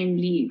même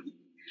livre.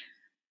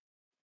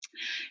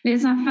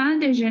 Les enfants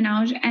de jeune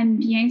âge aiment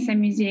bien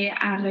s'amuser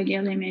à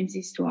relire les mêmes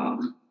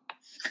histoires.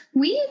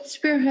 Oui, tu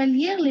peux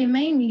relire les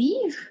mêmes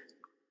livres?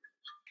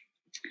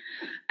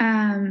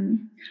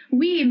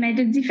 Oui, mais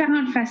de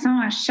différentes façons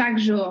à chaque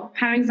jour.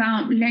 Par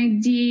exemple,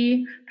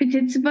 lundi,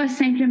 peut-être tu vas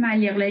simplement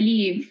lire le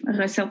livre,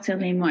 ressortir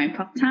les mots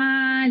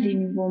importants, les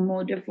nouveaux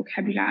mots de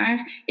vocabulaire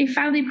et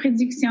faire des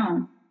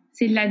prédictions.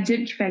 C'est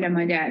l'adulte qui fait le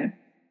modèle.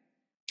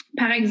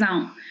 Par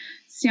exemple,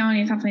 si on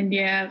est en train de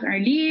lire un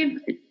livre,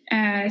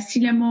 si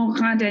le mot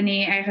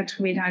randonnée est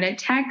retrouvé dans le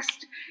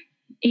texte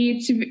et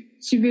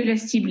tu veux le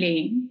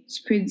cibler,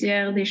 tu peux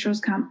dire des choses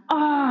comme «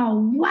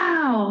 Oh,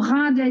 wow,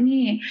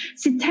 randonnée,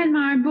 c'est tellement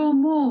un beau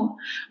mot.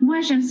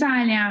 Moi, j'aime ça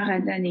aller en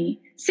randonnée. »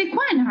 C'est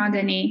quoi une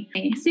randonnée?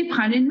 C'est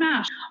prendre une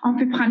marche. On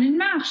peut prendre une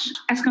marche.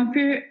 Est-ce qu'on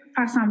peut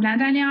faire semblant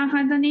d'aller en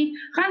randonnée?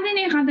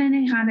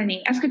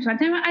 Randonnée. Est-ce que toi,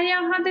 t'aimes aller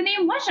en randonnée?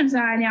 Moi, j'aime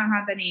ça aller en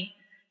randonnée.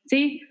 Tu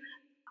sais,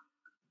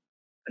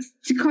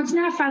 tu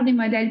continues à faire des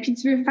modèles, puis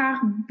tu veux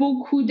faire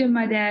beaucoup de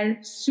modèles,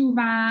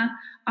 souvent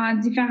en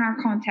différents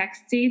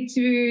contextes.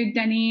 Tu veux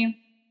donner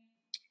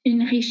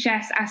une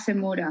richesse à ce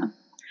mot-là.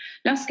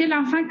 Lorsque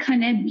l'enfant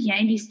connaît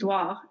bien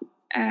l'histoire,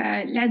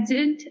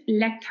 l'adulte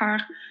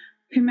lecteur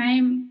peut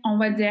même, on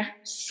va dire,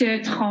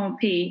 se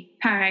tromper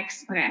par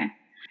exprès.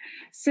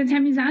 C'est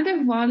amusant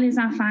de voir les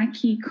enfants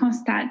qui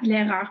constatent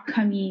l'erreur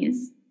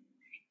commise.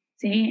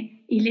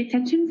 Il était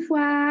une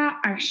fois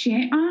un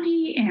chien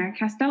Henri et un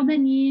castor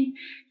Denis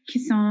qui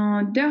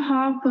sont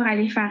dehors pour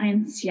aller faire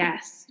une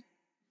sieste.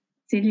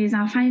 Les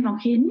enfants, ils vont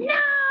crier « Non,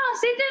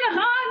 c'est une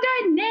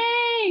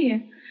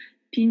randonnée! »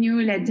 Puis nous,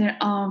 l'adulte,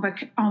 on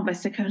va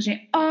se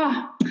corriger. «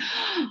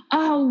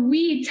 Oh,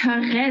 oui, t'as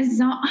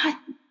raison.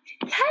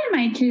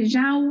 Tellement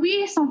intelligent. Oui,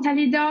 ils sont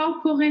allés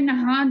dehors pour une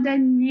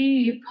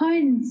randonnée, pas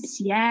une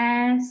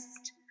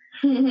sieste. »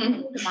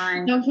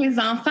 Donc, les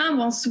enfants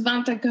vont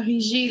souvent te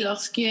corriger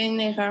lorsqu'il y a une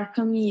erreur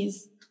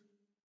commise.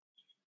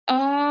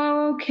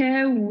 Oh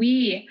que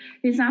oui!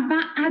 Les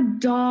enfants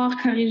adorent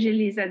corriger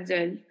les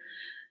adultes.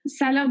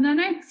 Ça leur donne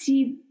un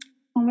petit,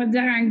 on va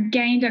dire, un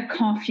gain de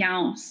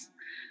confiance.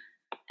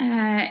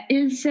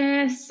 Ils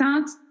se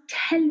sentent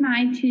tellement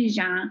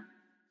intelligents,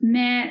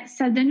 mais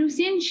ça donne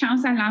aussi une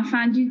chance à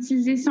l'enfant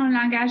d'utiliser son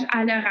langage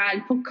à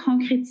l'oral pour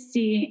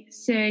concrétiser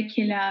ce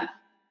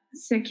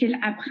qu'il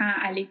apprend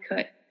à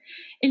l'écoute.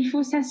 Il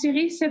faut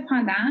s'assurer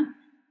cependant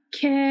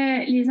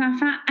que les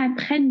enfants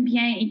apprennent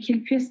bien et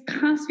qu'ils puissent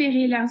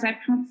transférer leurs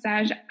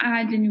apprentissages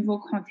à de nouveaux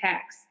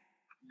contextes.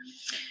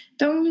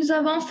 Donc, nous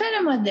avons fait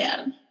le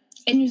modèle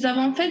et nous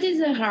avons fait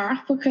des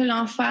erreurs pour que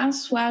l'enfant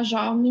soit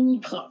genre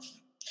mini-prof.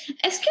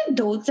 Est-ce qu'il y a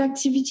d'autres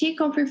activités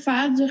qu'on peut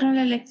faire durant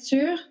la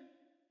lecture?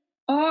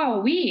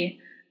 Oh oui,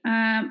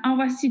 en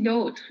voici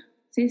d'autres.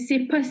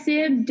 C'est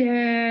possible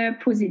de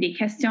poser des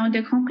questions de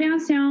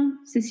compréhension.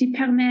 Ceci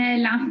permet à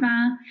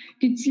l'enfant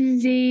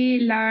d'utiliser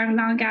leur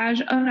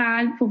langage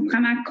oral pour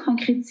vraiment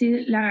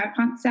concrétiser leur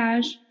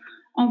apprentissage.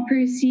 On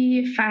peut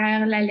aussi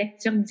faire la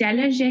lecture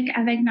dialogique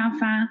avec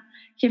l'enfant,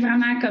 qui est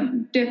vraiment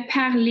comme de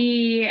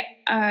parler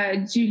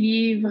du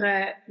livre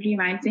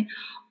lui-même.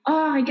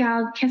 Oh,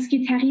 regarde, qu'est-ce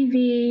qui est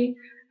arrivé?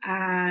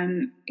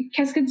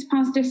 Qu'est-ce que tu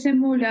penses de ce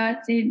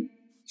mot-là?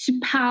 Tu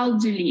parles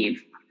du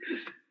livre.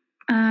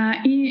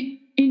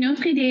 Une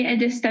autre idée est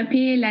de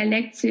stopper la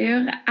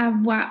lecture à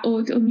voix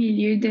haute au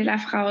milieu de la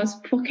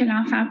phrase pour que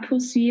l'enfant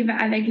poursuive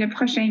avec le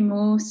prochain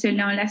mot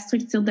selon la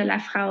structure de la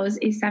phrase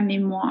et sa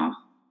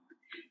mémoire.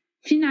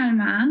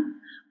 Finalement,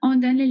 on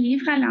donne le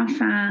livre à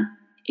l'enfant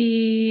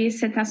et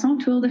c'est à son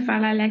tour de faire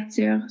la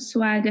lecture,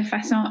 soit de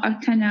façon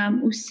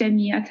autonome ou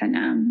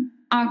semi-autonome.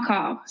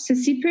 Encore,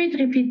 ceci peut être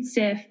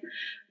répétitif,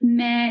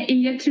 mais il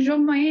y a toujours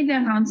moyen de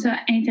rendre ça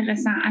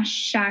intéressant à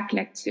chaque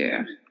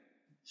lecture.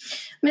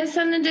 Mais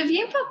ça ne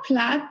devient pas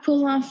plate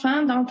pour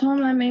l'enfant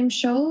d'entendre la même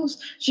chose.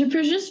 Je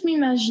peux juste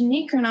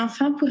m'imaginer qu'un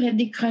enfant pourrait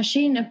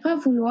décrocher et ne pas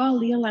vouloir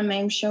lire la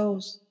même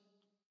chose.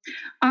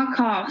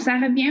 Encore, ça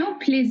revient au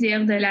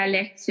plaisir de la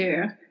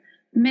lecture.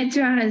 Mais tu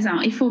as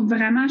raison, il faut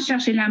vraiment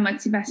chercher la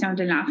motivation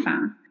de l'enfant.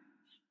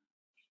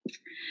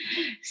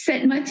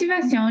 Cette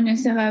motivation ne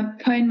sera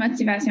pas une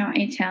motivation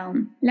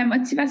interne. La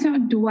motivation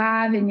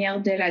doit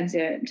venir de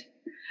l'adulte.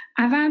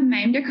 Avant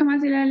même de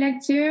commencer la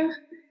lecture,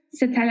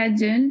 c'est à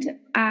l'adulte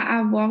à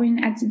avoir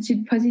une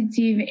attitude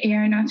positive et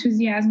un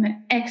enthousiasme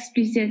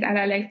explicite à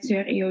la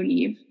lecture et au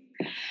livre.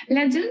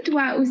 L'adulte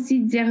doit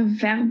aussi dire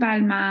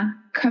verbalement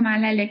comment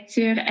la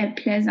lecture est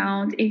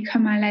plaisante et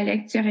comment la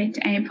lecture est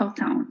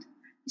importante.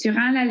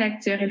 Durant la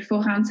lecture, il faut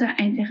rendre ça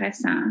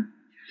intéressant.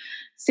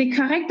 C'est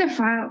correct de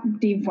faire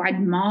des voix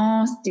de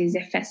monstres, des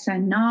effets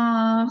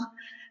sonores,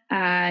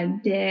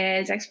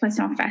 des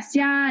expressions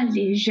faciales,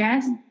 des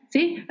gestes.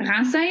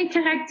 Rends ça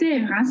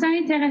interactif, rends ça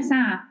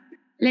intéressant.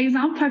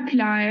 L'exemple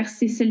populaire,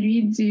 c'est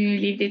celui du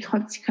livre des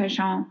 3 petits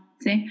cochons.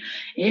 T'sais.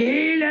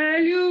 Et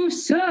le loup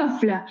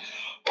souffle.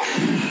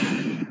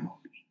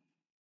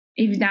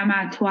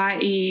 Évidemment, toi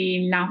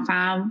et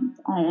l'enfant,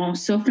 on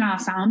souffle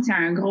ensemble. C'est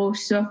un gros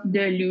souffle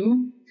de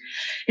loup.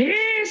 Et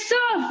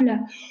souffle.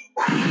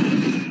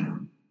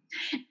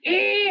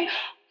 Et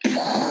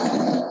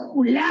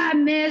la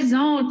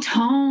maison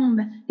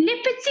tombe. Les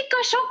petits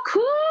cochons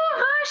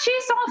courent chez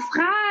son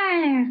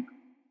frère.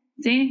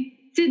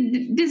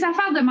 Des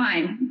affaires de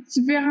même.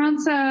 Tu veux rendre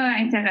ça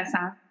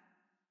intéressant.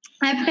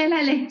 Après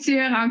la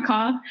lecture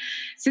encore,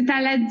 c'est à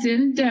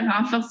l'adulte de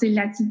renforcer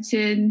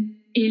l'attitude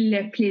et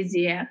le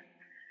plaisir.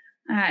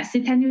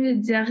 C'est à nous de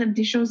dire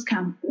des choses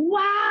comme «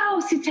 Wow,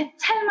 c'était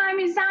tellement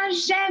amusant,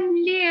 j'aime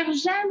lire,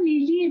 j'aime les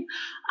livres,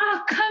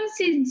 comme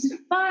c'est du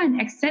fun,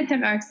 etc.,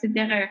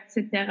 etc.,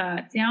 etc. »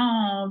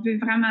 On veut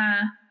vraiment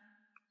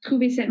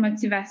trouver cette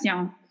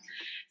motivation.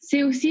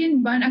 C'est aussi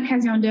une bonne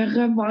occasion de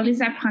revoir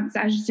les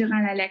apprentissages durant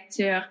la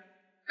lecture,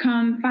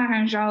 comme faire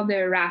un genre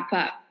de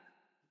wrap-up.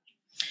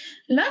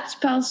 Là, tu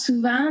parles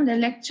souvent de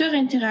lecture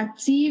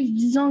interactive,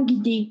 disons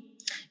guidée.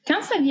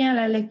 Quand ça vient à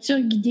la lecture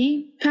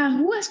guidée,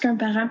 par où est-ce qu'un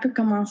parent peut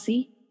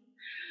commencer?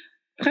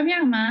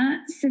 Premièrement,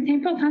 c'est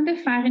important de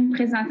faire une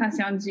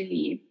présentation du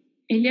livre.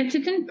 Il y a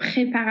toute une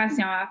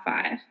préparation à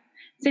faire.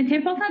 C'est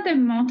important de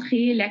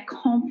montrer les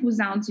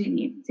composants du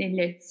livre. C'est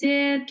le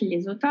titre,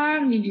 les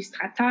auteurs,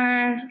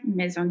 l'illustrateur,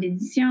 maison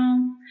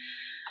d'édition.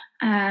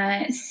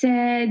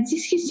 Ces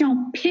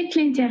discussions piquent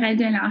l'intérêt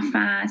de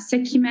l'enfant, ce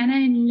qui mène à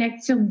une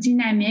lecture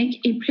dynamique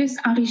et plus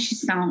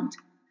enrichissante.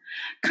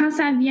 Quand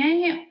ça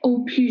vient aux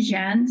plus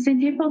jeunes,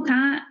 c'est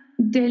important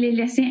de les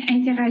laisser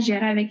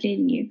interagir avec les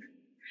livres.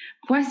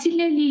 Voici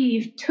le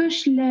livre,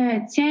 touche-le,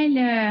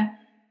 tiens-le,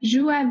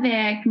 joue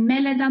avec,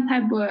 mets-le dans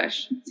ta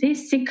bouche.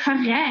 C'est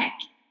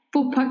correct.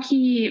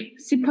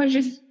 C'est pas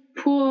juste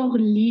pour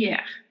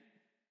lire.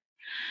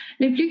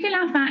 Le plus que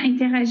l'enfant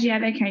interagit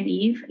avec un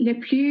livre, le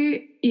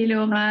plus il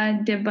aura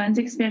de bonnes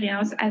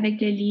expériences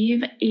avec le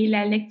livre et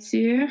la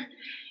lecture,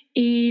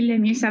 et le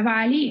mieux ça va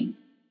aller.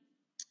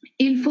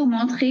 Il faut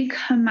montrer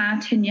comment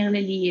tenir le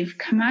livre,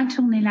 comment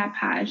tourner la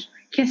page,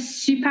 qui est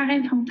super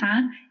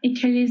important et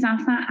que les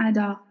enfants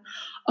adorent.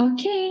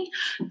 OK,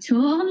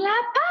 tourne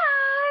la page!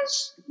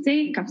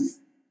 Comme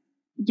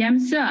ils aiment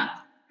ça.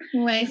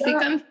 Ouais, c'est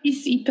comme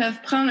s'ils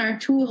peuvent prendre un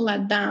tour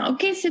là-dedans.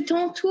 OK, c'est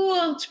ton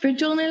tour, tu peux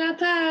tourner la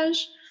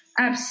page.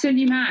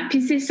 Absolument.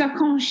 Puis c'est ça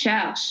qu'on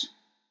cherche.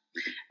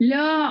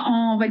 Là,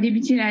 on va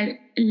débuter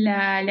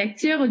la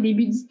lecture. Au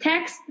début du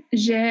texte,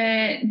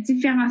 je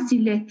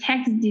différencie le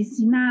texte des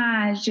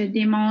images. Je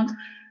démontre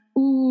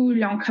où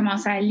l'on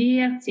commence à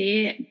lire,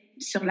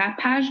 sur la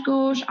page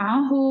gauche,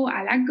 en haut,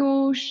 à la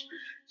gauche.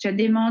 Je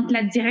démontre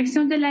la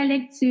direction de la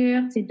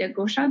lecture, de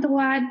gauche à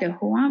droite, de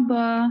haut en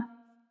bas,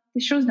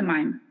 des choses de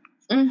même.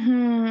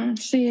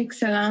 C'est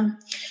excellent.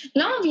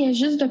 Là, on vient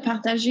juste de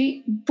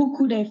partager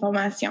beaucoup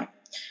d'informations.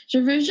 Je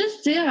veux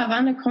juste dire,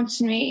 avant de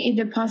continuer et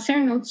de passer à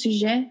un autre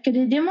sujet, que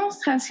des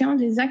démonstrations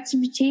des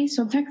activités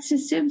sont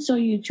accessibles sur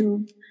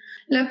YouTube.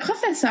 Le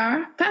professeur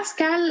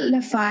Pascal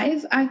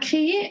Lefebvre a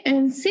créé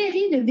une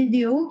série de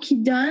vidéos qui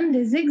donnent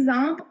des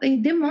exemples et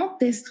démontrent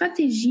des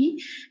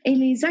stratégies et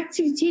les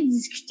activités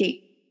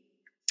discutées.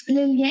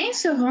 Les liens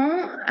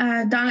seront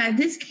dans la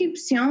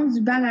description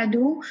du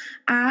balado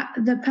à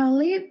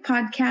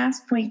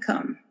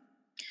theparlerpodcast.com.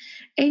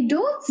 Et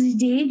d'autres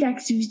idées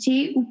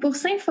d'activités ou pour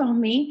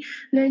s'informer,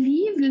 le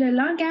livre « Le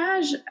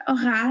langage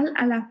oral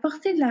à la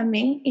portée de la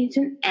main » est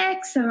une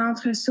excellente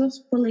ressource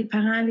pour les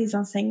parents et les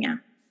enseignants.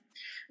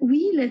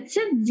 Oui, le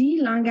titre dit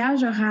 «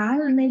 langage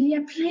oral », mais il y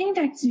a plein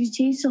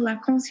d'activités sur la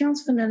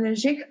conscience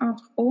phonologique,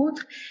 entre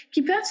autres,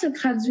 qui peuvent se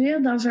traduire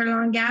dans un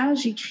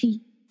langage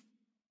écrit.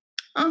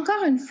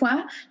 Encore une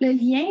fois, le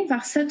lien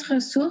vers cette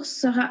ressource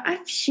sera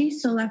affiché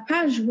sur la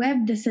page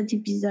web de cet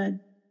épisode.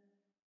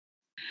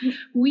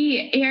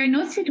 Oui, et un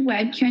autre site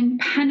web qui a une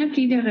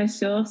panoplie de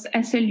ressources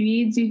est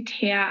celui du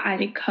TA à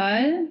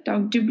l'école,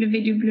 donc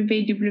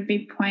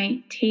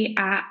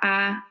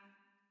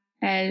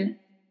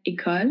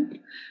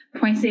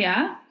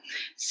www.taalécole.ca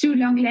sous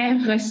l'onglet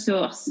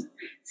ressources.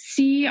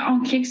 Si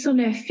on clique sur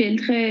le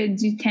filtre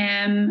du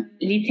thème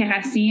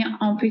littératie,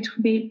 on peut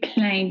trouver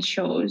plein de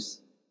choses.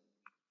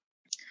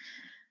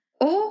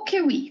 Ok,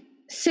 oui,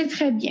 c'est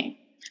très bien.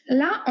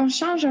 Là, on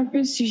change un peu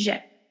le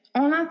sujet.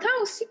 On entend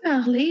aussi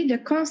parler de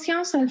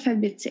conscience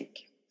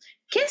alphabétique.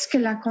 Qu'est-ce que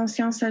la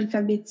conscience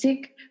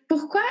alphabétique?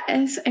 Pourquoi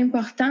est-ce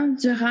important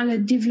durant le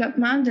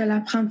développement de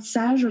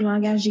l'apprentissage au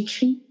langage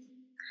écrit?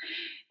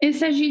 Il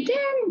s'agit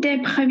d'une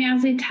des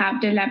premières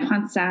étapes de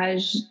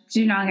l'apprentissage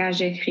du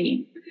langage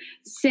écrit.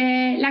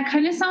 C'est la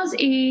connaissance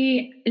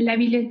et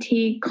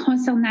l'habileté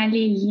concernant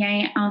les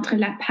liens entre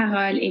la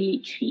parole et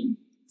l'écrit.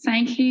 Ça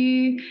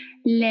inclut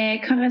les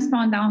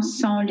correspondances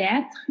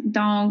son-lettres,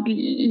 donc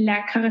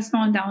la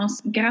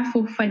correspondance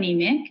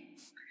graphophonemique,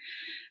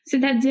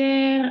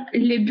 c'est-à-dire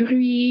le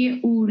bruit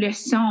ou le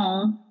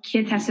son qui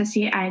est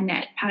associé à une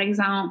lettre. Par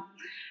exemple,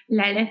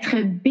 la lettre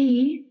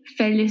B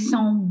fait le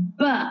son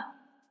B.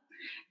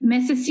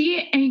 Mais ceci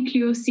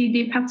inclut aussi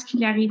des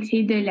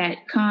particularités de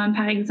lettres, comme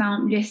par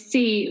exemple le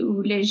C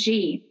ou le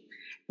G.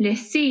 Le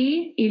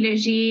C et le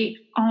G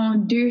ont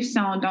deux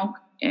sons, donc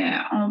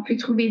on peut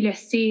trouver le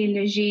C et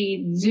le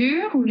G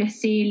dur ou le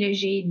C et le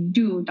G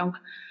doux. Donc,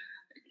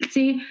 tu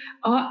sais,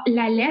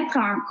 la lettre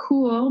en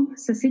courbe,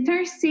 ça c'est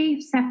un C,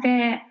 ça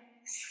fait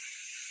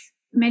S,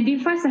 mais des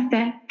fois ça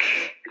fait K.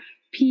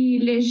 Puis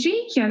le G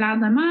qui a l'air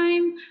de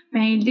même,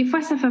 ben des fois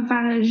ça va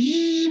faire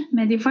J,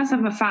 mais des fois ça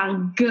va faire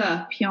G,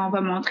 puis on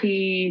va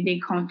montrer des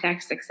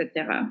contextes, etc.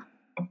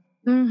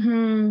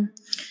 Mm-hmm.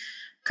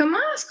 Comment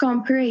est-ce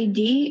qu'on peut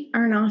aider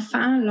un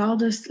enfant lors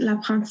de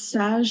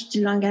l'apprentissage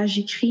du langage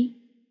écrit?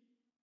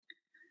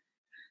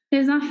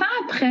 Les enfants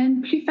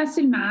apprennent plus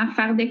facilement à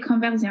faire des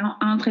conversions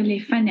entre les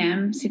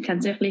phonèmes,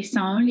 c'est-à-dire les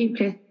sons, les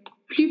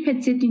plus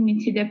petites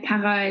unités de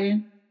parole,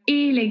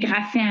 et les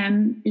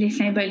graphèmes, les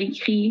symboles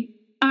écrits.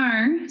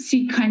 1,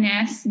 s'ils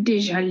connaissent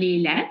déjà les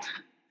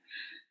lettres.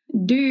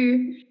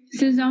 2,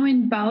 s'ils ont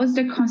une base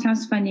de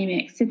conscience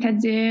phonémique,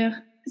 c'est-à-dire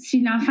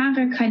si l'enfant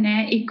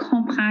reconnaît et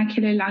comprend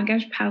que le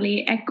langage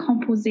parlé est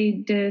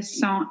composé de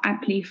sons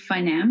appelés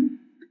phonèmes.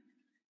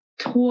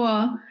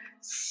 3,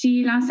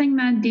 si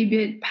l'enseignement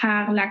débute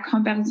par la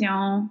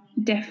conversion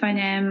des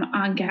phonèmes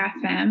en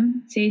graphèmes,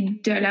 c'est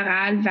de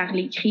l'oral vers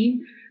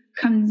l'écrit,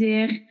 comme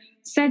dire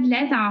cette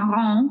lettre en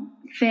rond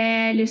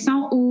fait le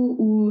son O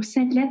ou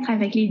cette lettre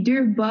avec les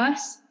deux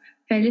bosses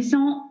fait le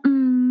son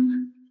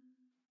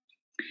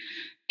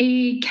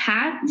Et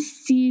 4,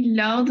 si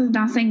l'ordre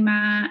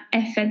d'enseignement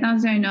est fait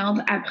dans un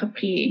ordre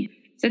approprié,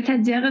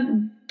 c'est-à-dire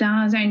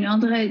dans un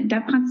ordre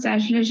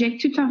d'apprentissage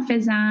logique tout en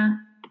faisant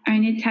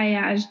un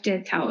étayage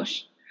des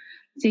tâches.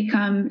 C'est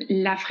comme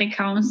la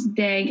fréquence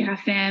des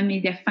graphèmes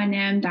et des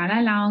phonèmes dans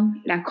la langue,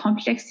 la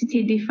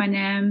complexité des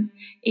phonèmes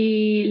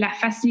et la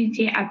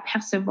facilité à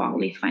percevoir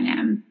les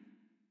phonèmes.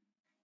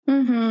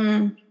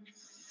 Mm-hmm.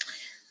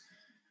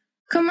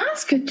 Comment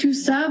est-ce que tout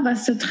ça va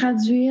se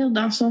traduire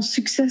dans son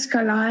succès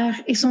scolaire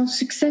et son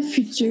succès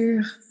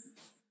futur?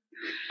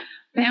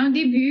 Bien, au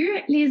début,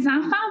 les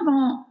enfants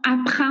vont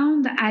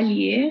apprendre à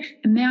lire,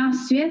 mais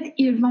ensuite,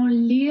 ils vont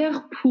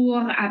lire pour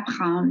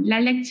apprendre. La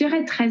lecture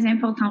est très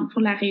importante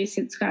pour la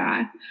réussite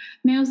scolaire,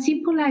 mais aussi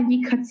pour la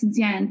vie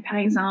quotidienne. Par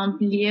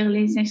exemple, lire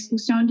les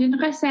instructions d'une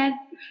recette,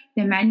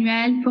 le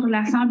manuel pour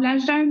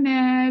l'assemblage d'un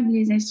meuble,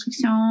 les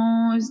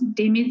instructions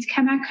des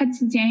médicaments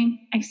quotidiens,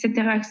 etc.,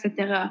 etc.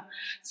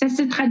 Ça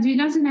se traduit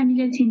dans une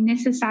habileté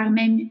nécessaire,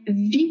 même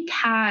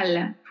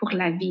vitale pour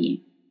la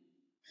vie.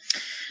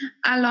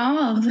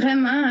 Alors,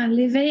 vraiment,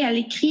 l'éveil à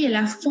l'écrit est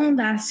la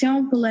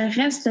fondation pour le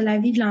reste de la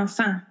vie de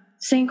l'enfant.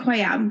 C'est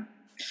incroyable.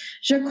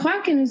 Je crois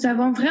que nous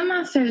avons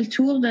vraiment fait le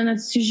tour de notre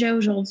sujet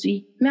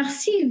aujourd'hui.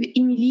 Merci,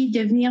 Emilie,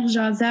 de venir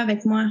jaser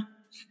avec moi.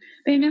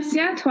 Bien, merci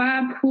à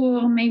toi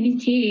pour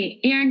m'inviter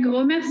et un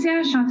gros merci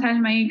à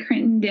Chantal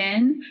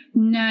Mayer-Crittenden,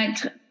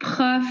 notre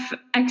prof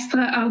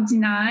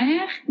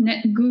extraordinaire,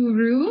 notre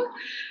gourou,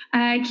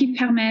 qui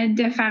permet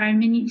de faire un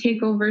mini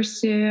takeover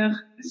sur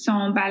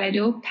son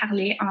balado,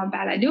 parler en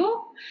balado.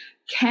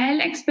 Quelle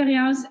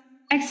expérience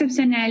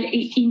exceptionnelle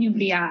et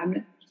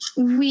inoubliable.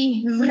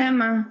 Oui,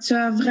 vraiment, tu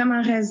as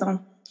vraiment raison.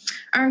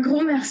 Un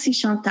gros merci,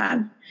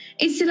 Chantal.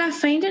 Et c'est la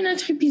fin de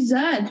notre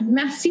épisode.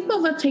 Merci pour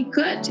votre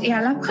écoute et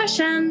à la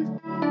prochaine.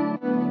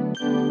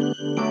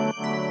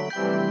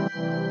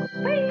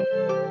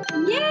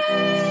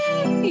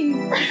 Yay!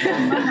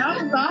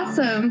 That was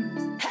awesome.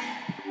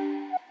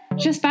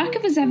 J'espère que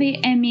vous avez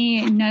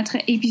aimé notre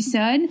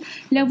épisode.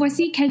 Là,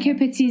 voici quelques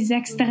petits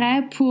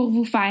extraits pour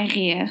vous faire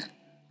rire.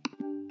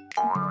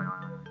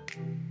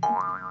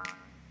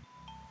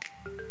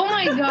 Oh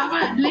my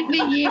God,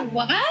 l'éveillé,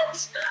 what?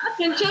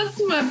 Une chose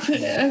qui m'a...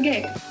 OK,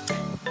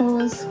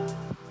 pause.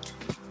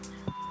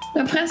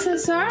 Le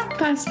processeur,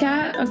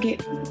 Pascal, OK.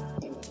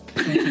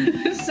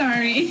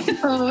 Sorry.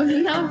 Oh,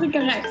 non, c'est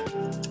correct.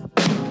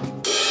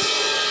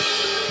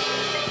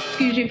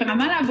 Puis j'ai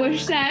vraiment la bouche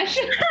sèche.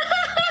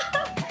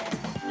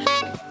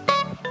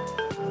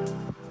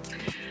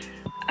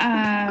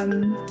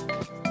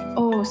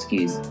 Oh,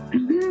 excuse.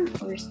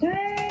 Where's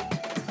that?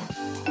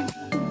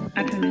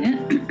 Attends une minute.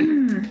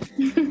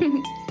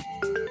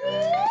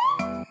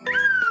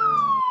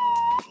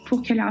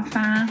 Pour que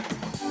l'enfant...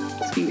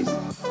 Excuse.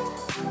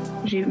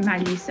 J'ai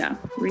mal lu ça.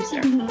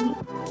 Restart.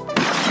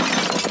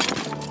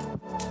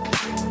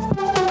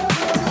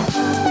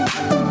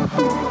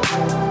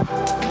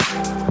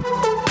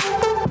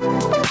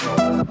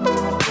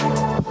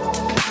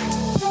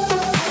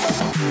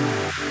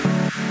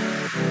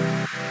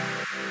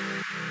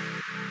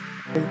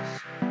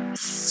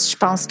 Je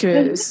pense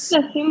que... Tout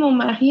à fait, mon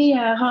mari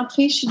est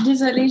rentré. Je suis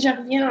désolée, je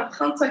reviens en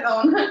 30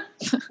 secondes.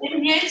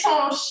 Il vient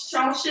son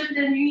chiffre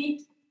de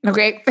nuit.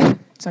 OK.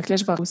 Donc là,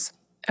 je vais...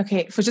 OK.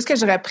 Il faut juste que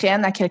je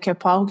reprenne à quelque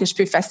part où que je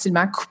peux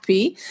facilement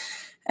couper.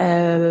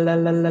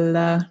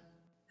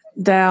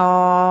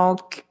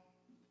 Donc,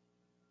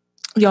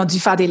 ils ont dû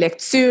faire des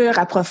lectures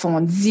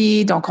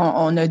approfondies. Donc,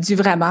 on a dû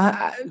vraiment...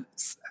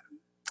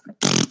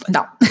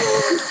 Non.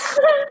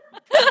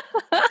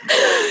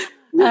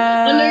 On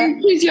a eu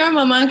plusieurs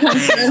moments comme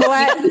ça.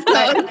 Ouais,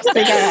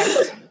 c'est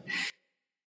correct.